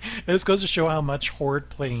 no kidding. It just goes to show how much horde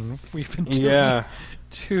playing we've been doing,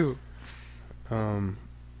 too.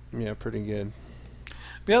 Yeah, pretty good.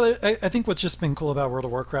 But yeah, I think what's just been cool about World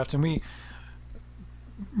of Warcraft, and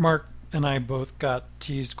Mark and I both got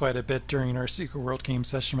teased quite a bit during our Secret World game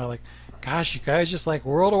session about, like, gosh, you guys just like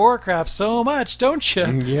World of Warcraft so much, don't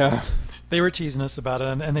you? Yeah. They were teasing us about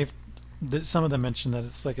it, and some of them mentioned that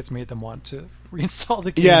it's made them want to reinstall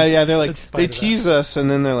the game. Yeah, they're like, they of tease us, and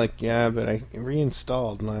then they're like, yeah, but I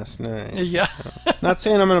reinstalled last night. Yeah. Not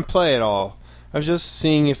saying I'm going to play it all. I was just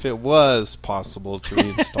seeing if it was possible to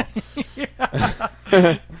reinstall.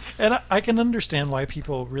 And I can understand why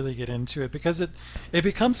people really get into it, because it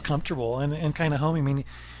becomes comfortable and kind of homey. I mean,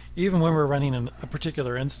 even when we're running a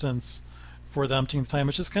particular instance for the umpteenth time,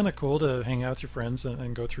 it's just kind of cool to hang out with your friends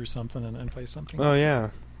and go through something and play something. Oh,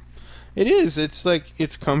 yeah. It is. It's like,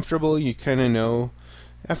 it's comfortable. You kind of know.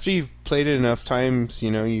 After you've played it enough times,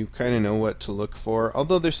 you kind of know what to look for.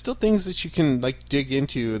 Although there's still things that you can, like, dig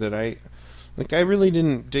into that I really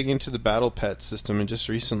didn't dig into the battle pet system, and just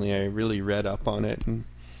recently I really read up on it and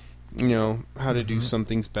how to do some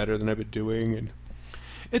things better than I've been doing. And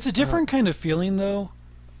it's a different kind of feeling though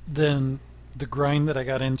than the grind that I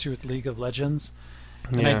got into with League of Legends.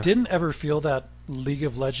 And I didn't ever feel that League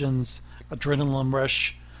of Legends adrenaline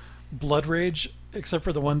rush, blood rage, except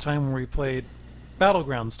for the one time when we played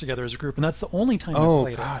Battlegrounds together as a group, and that's the only time we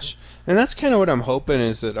played gosh. And that's kind of what I'm hoping,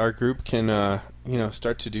 is that our group can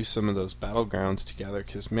start to do some of those Battlegrounds together,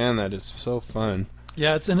 because man, that is so fun.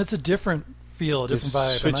 Yeah, it's a different feel, a different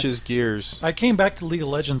vibe. Switches gears. I came back to League of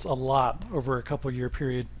Legends a lot over a couple year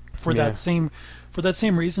period for that same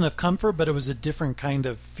reason of comfort, but it was a different kind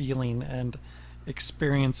of feeling and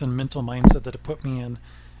experience and mental mindset that it put me in.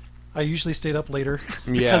 I usually stayed up later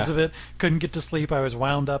because of it. Couldn't get to sleep. I was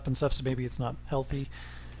wound up and stuff, so maybe it's not healthy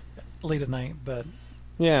late at night. But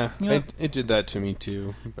yeah, it did that to me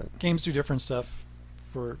too. But games do different stuff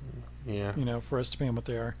for for us depending on what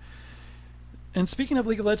they are. And speaking of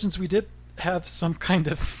League of Legends, we did have some kind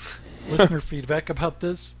of listener feedback about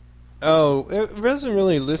this. Oh, it wasn't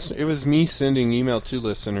really it was me sending email to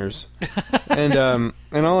listeners, and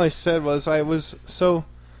all I said was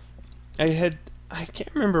I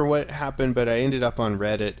can't remember what happened, but I ended up on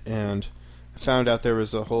Reddit and found out there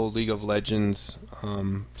was a whole League of Legends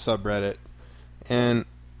subreddit, and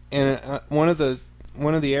one of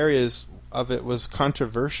the areas of it was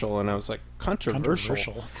controversial, and I was like,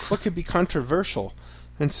 controversial? What could be controversial?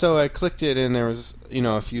 And so I clicked it, and there was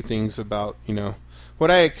a few things about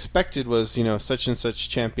what I expected was such and such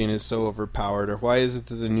champion is so overpowered, or why is it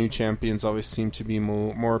that the new champions always seem to be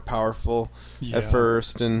more powerful at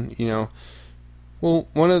first, and Well,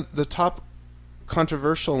 one of the top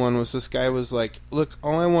controversial one was this guy was like, look,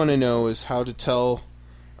 all I want to know is how to tell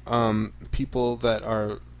people that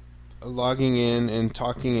are logging in and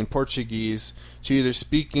talking in Portuguese to either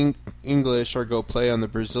speak English or go play on the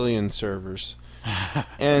Brazilian servers.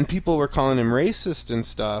 And people were calling him racist and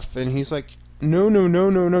stuff, and he's like, no,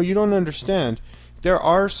 you don't understand. There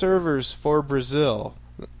are servers for Brazil.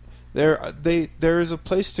 There is a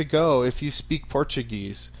place to go if you speak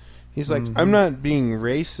Portuguese. He's like, I'm not being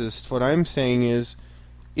racist. What I'm saying is,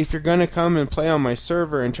 if you're going to come and play on my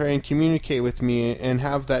server and try and communicate with me and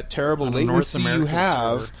have that terrible latency you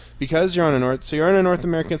have, because you're on a North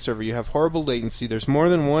American server, you have horrible latency. There's more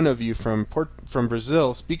than one of you from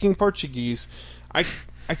Brazil speaking Portuguese. I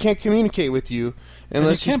can't communicate with you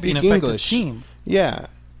unless you speak English. Team. Yeah,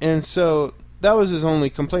 and so that was his only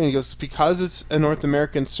complaint. He goes, because it's a North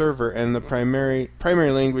American server and the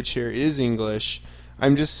primary language here is English,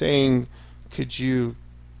 I'm just saying, could you,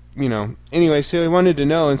 anyway, so he wanted to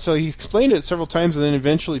know, and so he explained it several times, and then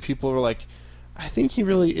eventually people were like, I think he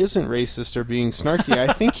really isn't racist or being snarky.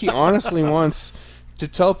 I think he honestly wants to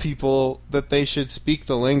tell people that they should speak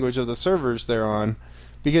the language of the servers they're on,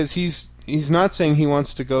 because he's not saying he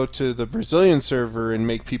wants to go to the Brazilian server and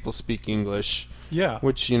make people speak English. Yeah.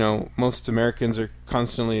 Which, you know, most Americans are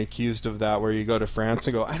constantly accused of that, where you go to France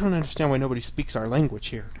and go, I don't understand why nobody speaks our language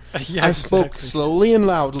here. Yeah, I spoke slowly and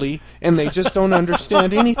loudly, and they just don't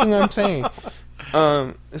understand anything I'm saying.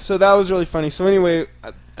 So that was really funny. So anyway,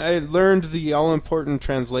 I learned the all-important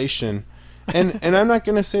translation. And I'm not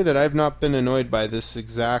going to say that I've not been annoyed by this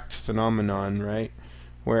exact phenomenon, right?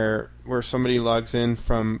 Where somebody logs in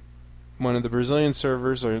from one of the Brazilian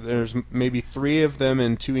servers, or there's maybe 3 of them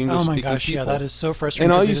and 2 English-speaking people. Oh my gosh, yeah, that is so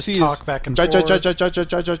frustrating. And all you see is back and forth.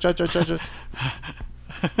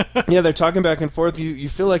 Yeah, they're talking back and forth. You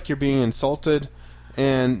feel like you're being insulted,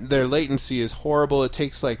 and their latency is horrible. It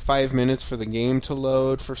takes like 5 minutes for the game to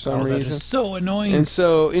load for some reason. That is so annoying. And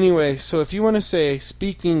so, anyway, if you want to say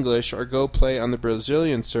speak English or go play on the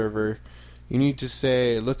Brazilian server, you need to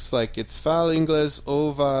say, it looks like it's fala inglês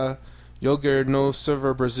ova jogar no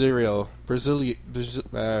server Brasil.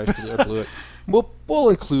 I blew it. We'll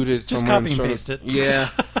include it just somewhere. Just copy and paste it. Yeah.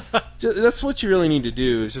 That's what you really need to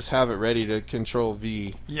do, is just have it ready to Control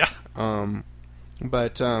V. Yeah.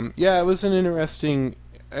 Yeah, it was an interesting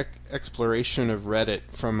exploration of Reddit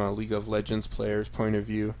from a League of Legends player's point of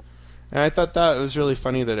view. And I thought that it was really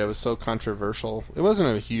funny that it was so controversial. It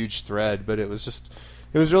wasn't a huge thread, but it was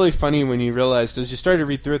really funny when you realized, as you started to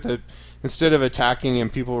read through it, that instead of attacking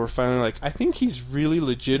him, people were finally like, I think he's really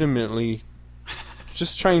legitimately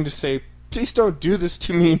just trying to say, please don't do this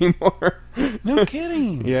to me anymore. No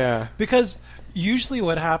kidding. Yeah. Because usually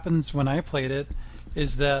what happens when I played it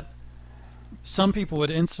is that some people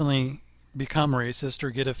would instantly become racist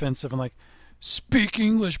or get offensive and like, speak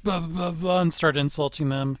English, blah, blah, blah, blah, and start insulting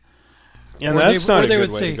them. Yeah, that's not a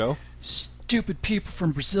good way to go. Stupid people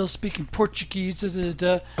from Brazil speaking Portuguese, da, da,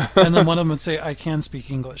 da. And then one of them would say, I can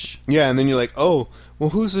speak English. Yeah, and then you're like, oh, well,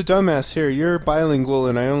 who's the dumbass here? You're bilingual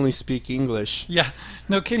and I only speak English. Yeah,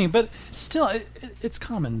 no kidding. But still, it's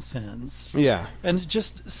common sense. Yeah. And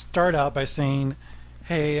just start out by saying,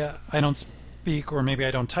 hey, I don't speak, or maybe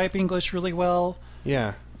I don't type English really well.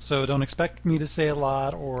 Yeah. So don't expect me to say a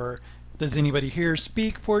lot, or does anybody here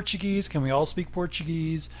speak Portuguese? Can we all speak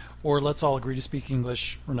Portuguese? Or let's all agree to speak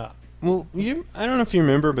English or not. Well, I don't know if you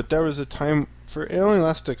remember, but there was a time it only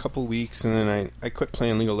lasted a couple weeks, and then I quit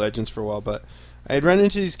playing League of Legends for a while, but I had run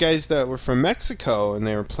into these guys that were from Mexico, and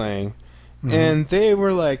they were playing, and they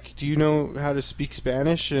were like, do you know how to speak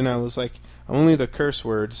Spanish? And I was like, only the curse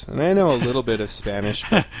words, and I know a little bit of Spanish,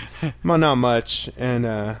 but not much,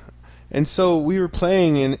 and so we were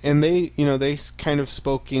playing, and they kind of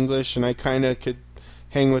spoke English, and I kind of could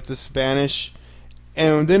hang with the Spanish.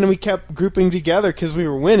 And then we kept grouping together because we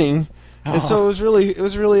were winning, and so it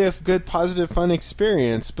was really a good, positive, fun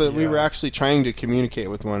experience. But we were actually trying to communicate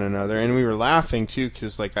with one another, and we were laughing too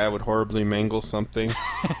because like I would horribly mangle something,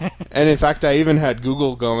 and in fact I even had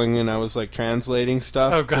Google going and I was like translating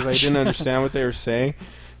stuff because I didn't understand what they were saying.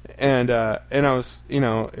 And I was,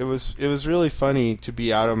 it was really funny to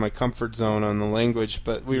be out of my comfort zone on the language,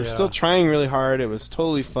 but we were still trying really hard. It was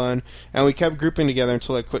totally fun, and we kept grouping together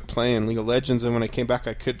until I quit playing League of Legends. And when I came back,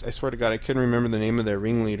 I swear to God, I couldn't remember the name of their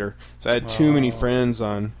ringleader. So I had too many friends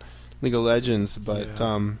on League of Legends, but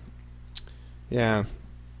yeah,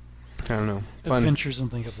 I don't know. Fun. Adventures in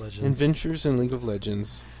League of Legends. Adventures in League of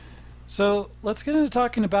Legends. So let's get into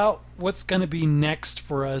talking about what's going to be next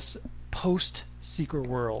for us post Secret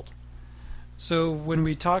World. So when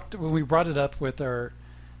we brought it up with our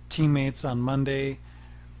teammates on Monday,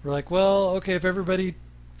 we're like, well, okay, if everybody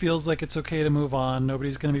feels like it's okay to move on,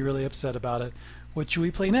 nobody's going to be really upset about it, what should we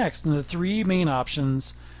play next? And the 3 main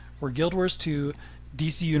options were Guild Wars 2,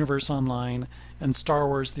 DC Universe Online, and Star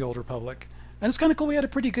Wars The Old Republic. And it's kind of cool. We had a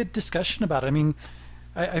pretty good discussion about it. I mean,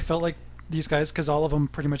 I felt like these guys, because all of them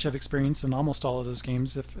pretty much have experience in almost all of those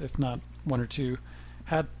games, if not 1 or 2,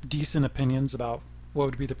 had decent opinions about what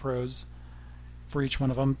would be the pros for each one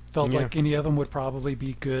of them. Felt like any of them would probably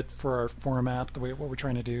be good for our format, what we're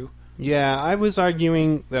trying to do. Yeah, I was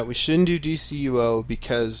arguing that we shouldn't do DCUO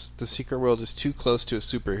because the Secret World is too close to a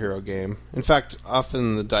superhero game. In fact,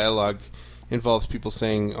 often the dialogue involves people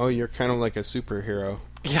saying, oh, you're kind of like a superhero.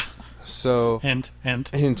 Yeah. So hint.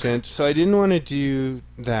 So I didn't want to do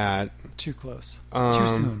that. Too close. Too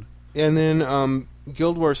soon. And then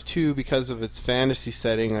Guild Wars 2, because of its fantasy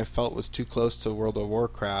setting, I felt was too close to World of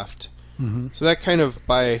Warcraft. Mm-hmm. So that kind of,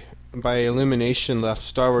 by elimination, left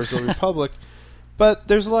Star Wars The Old Republic. But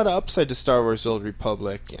there's a lot of upside to Star Wars The Old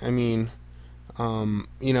Republic. I mean,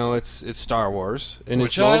 It's Star Wars, and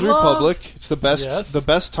Which it's the I Old love. Republic. It's the best Yes. the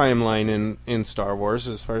best timeline in Star Wars,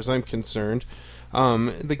 as far as I'm concerned.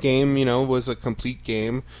 The game, was a complete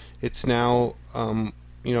game. It's now,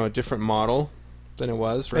 a different model than it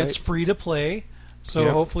was, right? It's free to play, so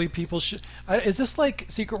Yep. hopefully people should. Is this like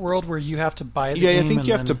Secret World where you have to buy the Yeah, game? I think and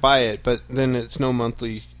you have to then- buy it, but then it's no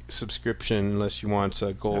monthly subscription unless you want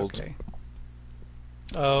gold. Okay.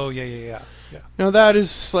 Oh yeah. Now that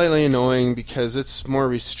is slightly annoying because it's more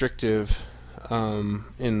restrictive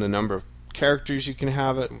in the number of characters you can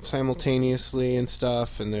have it simultaneously and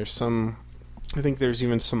stuff, and I think there's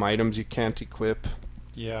even some items you can't equip.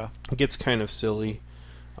 Yeah. It gets kind of silly.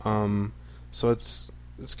 So it's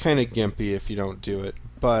kind of gimpy if you don't do it,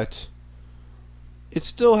 but it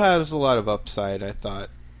still has a lot of upside, I thought,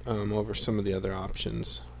 over some of the other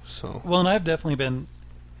options. So Well, and I've definitely been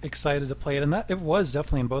excited to play it, and it was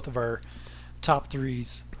definitely in both of our top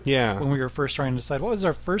threes yeah, when we were first trying to decide what was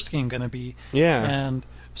our first game going to be. yeah, And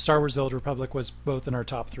Star Wars: The Old Republic was both in our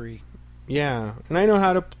top 3. yeah. And I know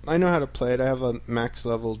how to play it. I have a max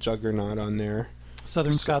level Juggernaut on there.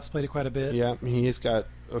 Southern Scott's played it quite a bit. Yeah, he's got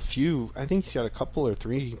a few. I think he's got a couple or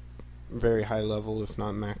 3 very high level, if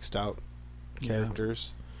not maxed out,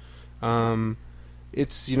 characters.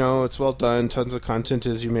 It's it's well done. Tons of content,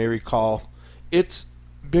 as you may recall. It's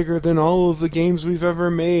bigger than all of the games we've ever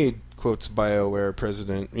made. Quotes BioWare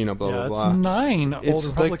president. Blah blah blah. It's 9 Old It's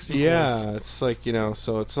Republic like, sequels. yeah, it's like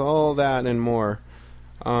so it's all that and more.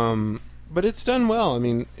 But it's done well. I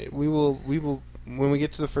mean, we will when we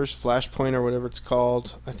get to the first Flashpoint or whatever it's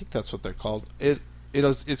called. I think that's what they're called.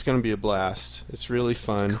 It's going to be a blast. It's really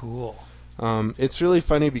fun. Cool. It's really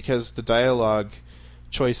funny because the dialogue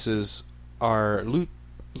choices are loot.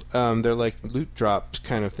 They're like loot drops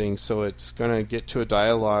kind of things. So it's going to get to a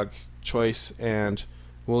dialogue choice, and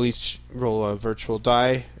we'll each roll a virtual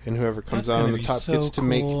die, and whoever comes That's out on gonna the be top so gets to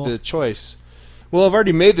make cool. the choice. Well, I've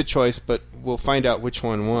already made the choice, but we'll find out which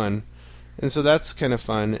one won. And so that's kind of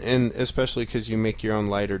fun, and especially because you make your own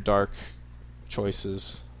light or dark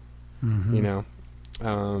choices, Mhm.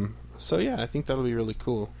 So yeah, I think that'll be really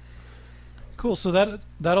cool. Cool. So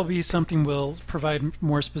that'll be something we'll provide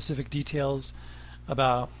more specific details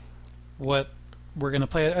about what we're going to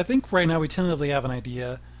play. I think right now we tentatively have an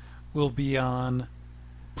idea. We'll be on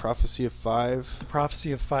Prophecy of 5. the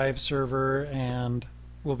Prophecy of 5 server, and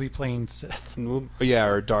we'll be playing Sith. Yeah,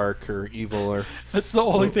 or dark or evil, or That's the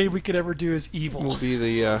only thing we could ever do is evil. we'll be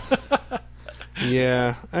the.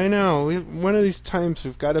 Yeah, I know. One of these times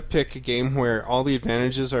we've got to pick a game where all the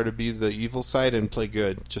advantages are to be the evil side and play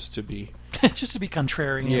good, just to be. Just to be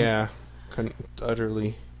contrarian. Yeah,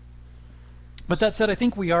 utterly. But that said, I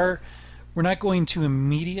think we're not going to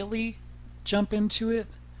immediately jump into it.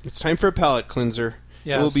 It's time for a palate cleanser.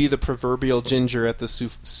 Yes. It will be the proverbial ginger at the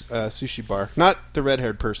sushi bar. Not the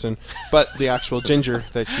red-haired person, but the actual ginger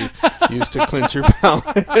that you use to cleanse your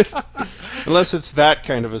palate. Unless it's that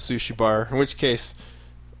kind of a sushi bar, in which case,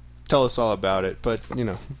 tell us all about it. But,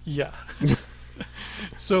 Yeah.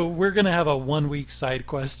 So we're going to have a 1-week side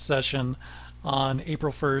quest session on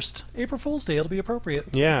April 1st. April Fool's Day, it'll be appropriate.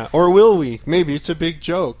 Yeah, or will we? Maybe it's a big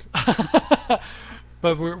joke.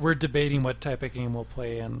 But we're debating what type of game we'll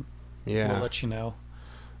play, and Yeah. we'll let you know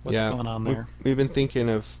what's going on there. We've been thinking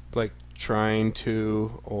of, like, Trine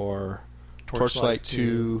 2 or Torchlight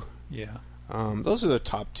 2. Yeah. Those are the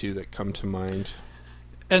top 2 that come to mind.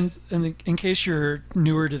 And in case you're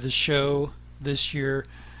newer to the show this year,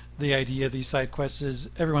 the idea of these side quests is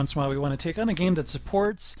every once in a while we want to take on a game that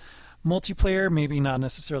supports multiplayer, maybe not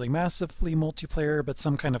necessarily massively multiplayer, but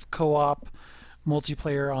some kind of co-op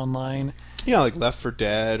multiplayer online. Yeah, like Left 4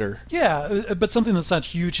 Dead or... Yeah, but something that's not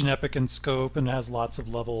huge and epic in scope and has lots of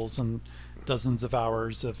levels and dozens of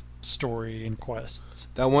hours of story and quests.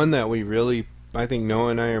 That one that we really, I think Noah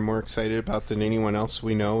and I are more excited about than anyone else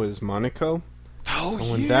we know is Monaco. Oh, And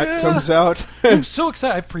when yeah! that comes out... I'm so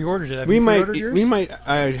excited. I've pre-ordered it. Have you pre-ordered yours?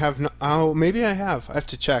 I have no, oh, maybe I have. I have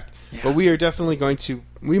to check. Yeah. But we are definitely going to,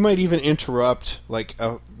 we might even interrupt like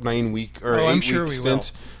a 9-week or 8-week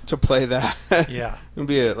stint to play that. Yeah. It'll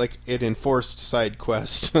be an enforced side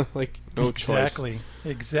quest. Like, no choice.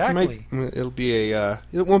 Exactly. It'll be it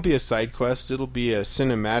won't be a side quest. It'll be a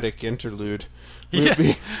cinematic interlude.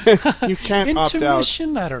 Yes. You can't opt out.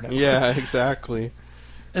 Intermission? I don't know. Yeah, exactly.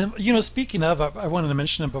 And, speaking of, I wanted to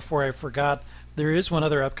mention it before I forgot. There is one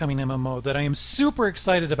other upcoming MMO that I am super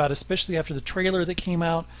excited about, especially after the trailer that came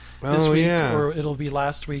out this week, or it'll be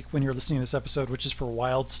last week when you're listening to this episode, which is for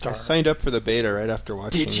WildStar. I signed up for the beta right after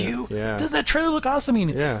watching it. Did you? Yeah. Does that trailer look awesome? I mean,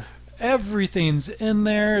 yeah. Everything's in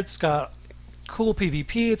there. It's got cool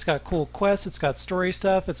PvP. It's got cool quests. It's got story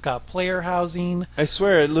stuff. It's got player housing. I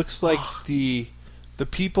swear, it looks like the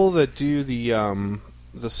people that do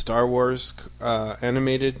the Star Wars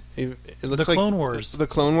animated. It looks The like Clone Wars. The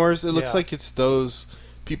Clone Wars. It looks Yeah. like it's those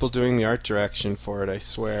people doing the art direction for it. I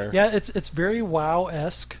swear. Yeah, it's very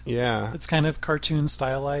WoW-esque. Yeah. It's kind of cartoon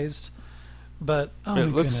stylized, but oh It my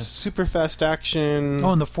looks goodness. super fast action.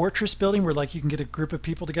 Oh, and the fortress building where like you can get a group of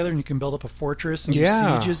people together and you can build up a fortress and do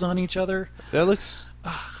Yeah. sieges on each other. That looks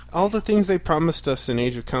all the things they promised us in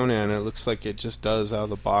Age of Conan. It looks like it just does out of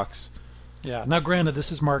the box. Yeah. Now, granted,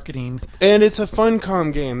 this is marketing. And it's a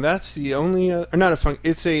Funcom game. That's the only, or not a fun.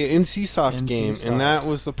 It's a NCSoft game, NCSoft. and that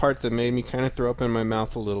was the part that made me kind of throw up in my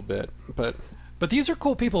mouth a little bit. But But these are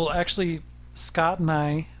cool people. Actually,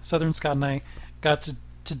 Southern Scott and I, got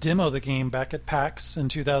to demo the game back at PAX in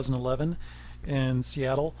 2011 in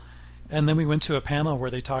Seattle. And then we went to a panel where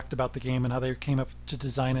they talked about the game and how they came up to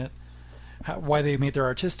design it, why they made their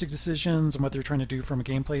artistic decisions, and what they're trying to do from a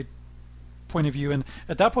gameplay point of view. And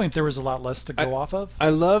at that point, there was a lot less to go off of. I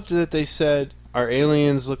loved that they said our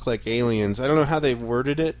aliens look like aliens. I don't know how they've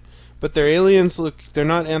worded it, but their aliens they're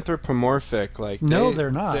not anthropomorphic. Like No,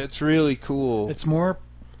 they're not. It's really cool. It's more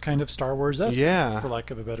kind of Star Wars-esque, Yeah. for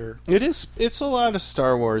lack of a better... It is. It's a lot of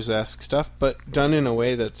Star Wars-esque stuff, but done in a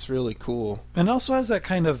way that's really cool. And also has that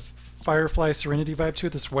kind of Firefly Serenity vibe to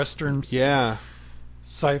it, this Western... Yeah.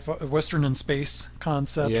 Sci-fi, Western and space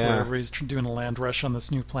concept Yeah. where everybody's doing a land rush on this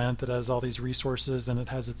new planet that has all these resources and it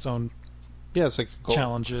has its own Yeah, it's like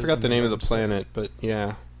challenges. I forgot the and name of the stuff. planet, but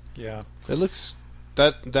yeah. Yeah. It looks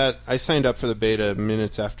that I signed up for the beta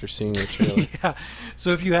minutes after seeing the trailer. Yeah.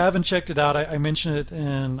 So if you haven't checked it out, I mentioned it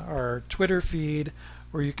in our Twitter feed,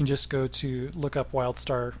 or you can just go to look up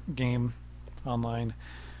WildStar Game online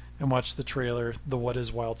and watch the trailer, the What is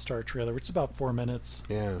WildStar trailer, which is about 4 minutes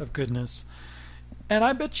Yeah. of goodness. And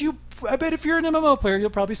I bet if you're an MMO player, you'll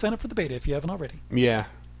probably sign up for the beta if you haven't already. Yeah.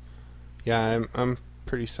 Yeah, I'm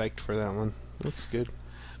pretty psyched for that one. Looks good.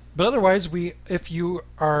 But otherwise, if you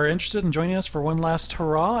are interested in joining us for one last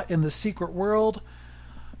hurrah in the secret world,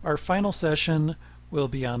 our final session will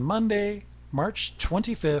be on Monday, March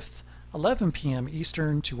 25th, 11 p.m.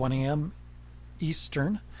 Eastern to 1 a.m.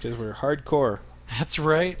 Eastern. Because we're hardcore. That's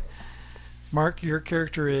right. Mark, your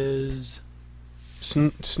character is...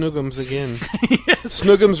 Snoogums again.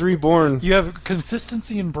 Snoogums reborn. You have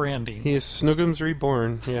consistency in branding. He is Snoogums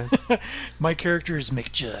reborn, yeah. My character is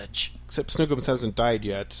McJudge. Except Snoogums hasn't died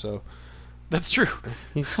yet, so... That's true.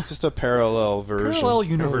 He's just a parallel version. Parallel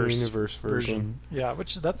universe. Universe version. Yeah,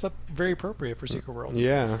 that's very appropriate for Secret World.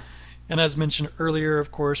 Yeah. And as mentioned earlier,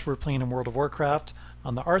 of course, we're playing in World of Warcraft.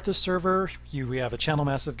 On the Arthas server, we have a Channel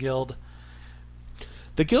Massive guild.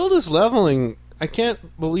 The guild is leveling. I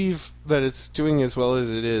can't believe that it's doing as well as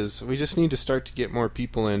it is. We just need to start to get more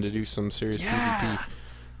people in to do some serious PvP.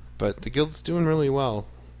 But the guild's doing really well.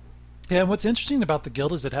 Yeah, and what's interesting about the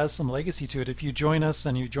guild is it has some legacy to it. If you join us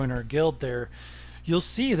and you join our guild there, you'll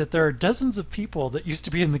see that there are dozens of people that used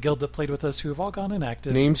to be in the guild that played with us who have all gone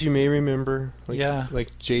inactive. Names you may remember.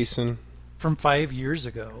 Like Jason. From 5 years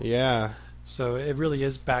ago. Yeah. So it really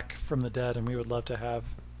is back from the dead, and we would love to have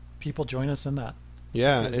people join us in that.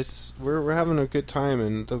 Yeah, we're having a good time,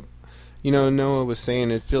 and Noah was saying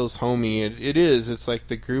it feels homey. It is. It's like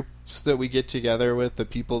the groups that we get together with, the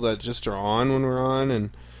people that just are on when we're on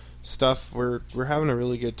and stuff. We're having a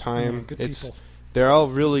really good time. Yeah, good people. They're all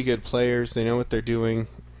really good players. They know what they're doing,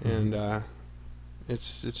 and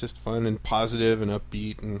it's just fun and positive and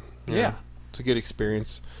upbeat, and yeah, it's a good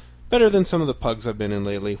experience. Better than some of the pugs I've been in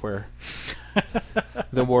lately, where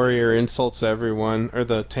the warrior insults everyone, or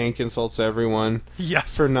the tank insults everyone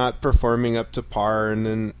for not performing up to par, and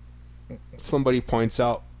then somebody points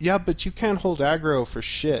out, yeah, but you can't hold aggro for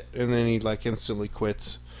shit, and then he instantly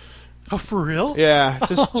quits. Oh, for real? Yeah,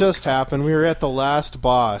 just happened. We were at the last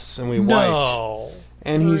boss, and we wiped.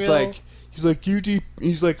 And he's like,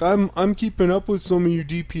 I'm keeping up with some of you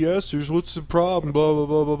DPSers. What's the problem? Blah blah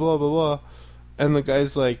blah blah blah blah blah. And the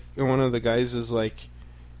guy's like, and one of the guys is like,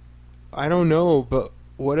 I don't know, but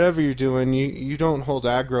whatever you're doing, you don't hold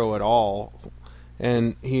aggro at all.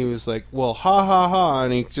 And he was like, well, ha ha ha,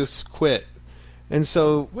 and he just quit. And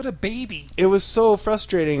so, what a baby. It was so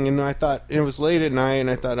frustrating, and I thought, it was late at night, and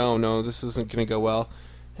I thought, oh no, this isn't going to go well.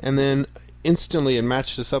 And then instantly it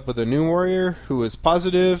matched us up with a new warrior who was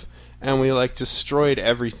positive, and we destroyed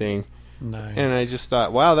everything. Nice. And I just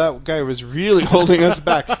thought, wow, that guy was really holding us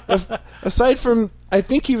back. Aside from, I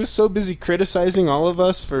think he was so busy criticizing all of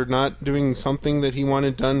us for not doing something that he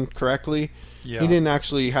wanted done correctly. Yeah. He didn't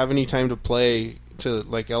actually have any time to play to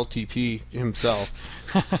LTP himself.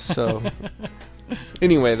 So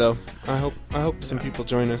Anyway, though, I hope some people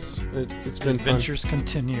join us. It's been fun. Adventures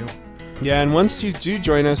continue. Yeah, and once you do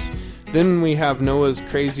join us, then we have Noah's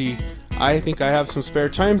crazy, I think I have some spare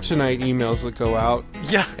time tonight emails that go out.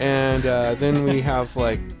 Yeah. And then we have,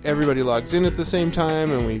 like, everybody logs in at the same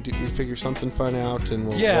time, and we figure something fun out, and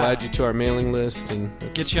we'll add you to our mailing list. And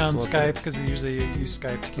get you on Skype, because we usually use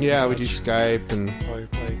Skype to keep in touch. we do Skype. And while we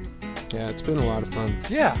play. Yeah, it's been a lot of fun.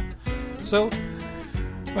 Yeah. So...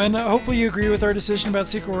 And hopefully you agree with our decision about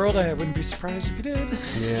Secret World. I wouldn't be surprised if you did.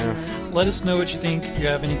 Yeah. Let us know what you think. If you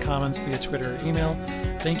have any comments via Twitter or email.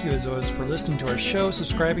 Thank you, as always, for listening to our show,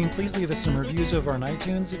 subscribing. Please leave us some reviews over on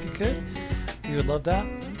iTunes if you could. We would love that.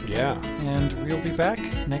 Yeah. And we'll be back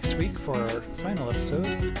next week for our final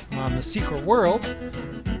episode on the Secret World,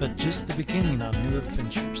 but just the beginning on new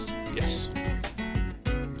adventures. Yes.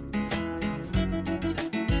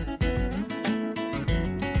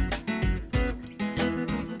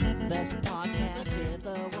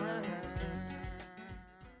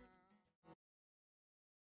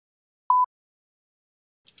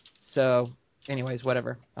 So, anyways,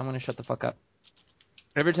 whatever. I'm going to shut the fuck up.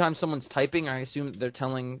 Every time someone's typing, I assume they're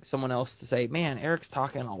telling someone else to say, man, Eric's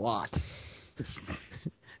talking a lot.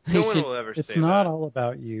 No one will ever say that. It's not all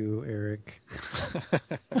about you, Eric.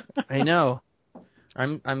 I know.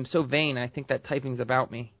 I'm so vain, I think that typing's about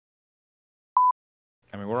me.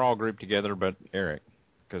 I mean, we're all grouped together but Eric,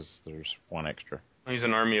 because there's one extra. He's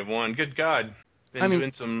an army of one. Good God. Been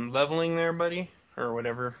doing some leveling there, buddy? Or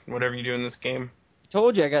whatever you do in this game?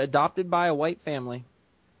 Told you, I got adopted by a white family.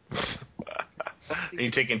 Are you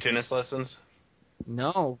taking tennis lessons?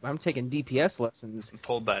 No, I'm taking DPS lessons. I'm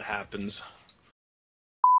told that happens.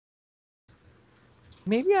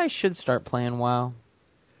 Maybe I should start playing WoW.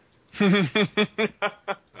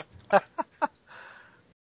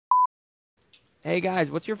 Hey guys,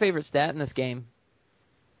 what's your favorite stat in this game?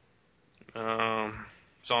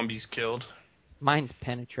 Zombies killed. Mine's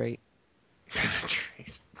penetrate.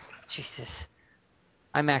 Penetrate. Jesus.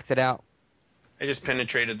 I maxed it out. I just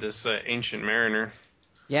penetrated this ancient mariner.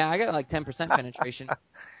 Yeah, I got like 10% penetration.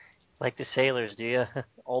 Like the sailors, do you?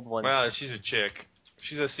 Old ones. Well, she's a chick.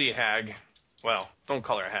 She's a sea hag. Well, don't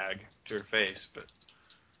call her hag to her face, but...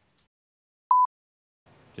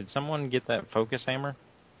 Did someone get that focus hammer?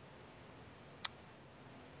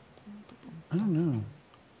 I don't know.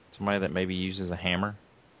 Somebody that maybe uses a hammer?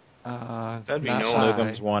 That'd be not no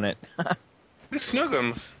Snookums want it. Who's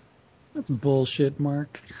Snookums? That's bullshit,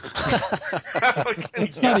 Mark.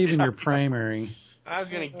 It's not even your primary. I was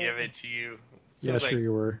going to give it to you. Yeah, sure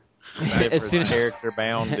you were. Different character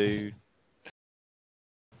bound, dude.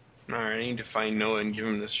 Alright, I need to find Noah and give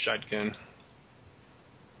him this shotgun.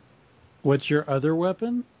 What's your other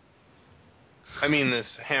weapon? I mean this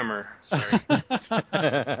hammer. Sorry.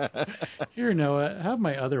 Here, Noah, have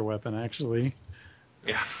my other weapon, actually.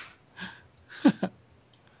 Yeah.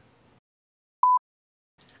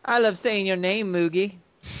 I love saying your name, Moogie.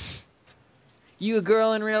 You a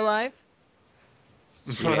girl in real life?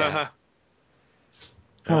 Yeah.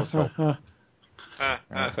 Oh, Get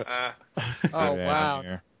wow.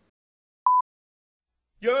 here.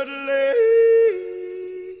 Yodeling!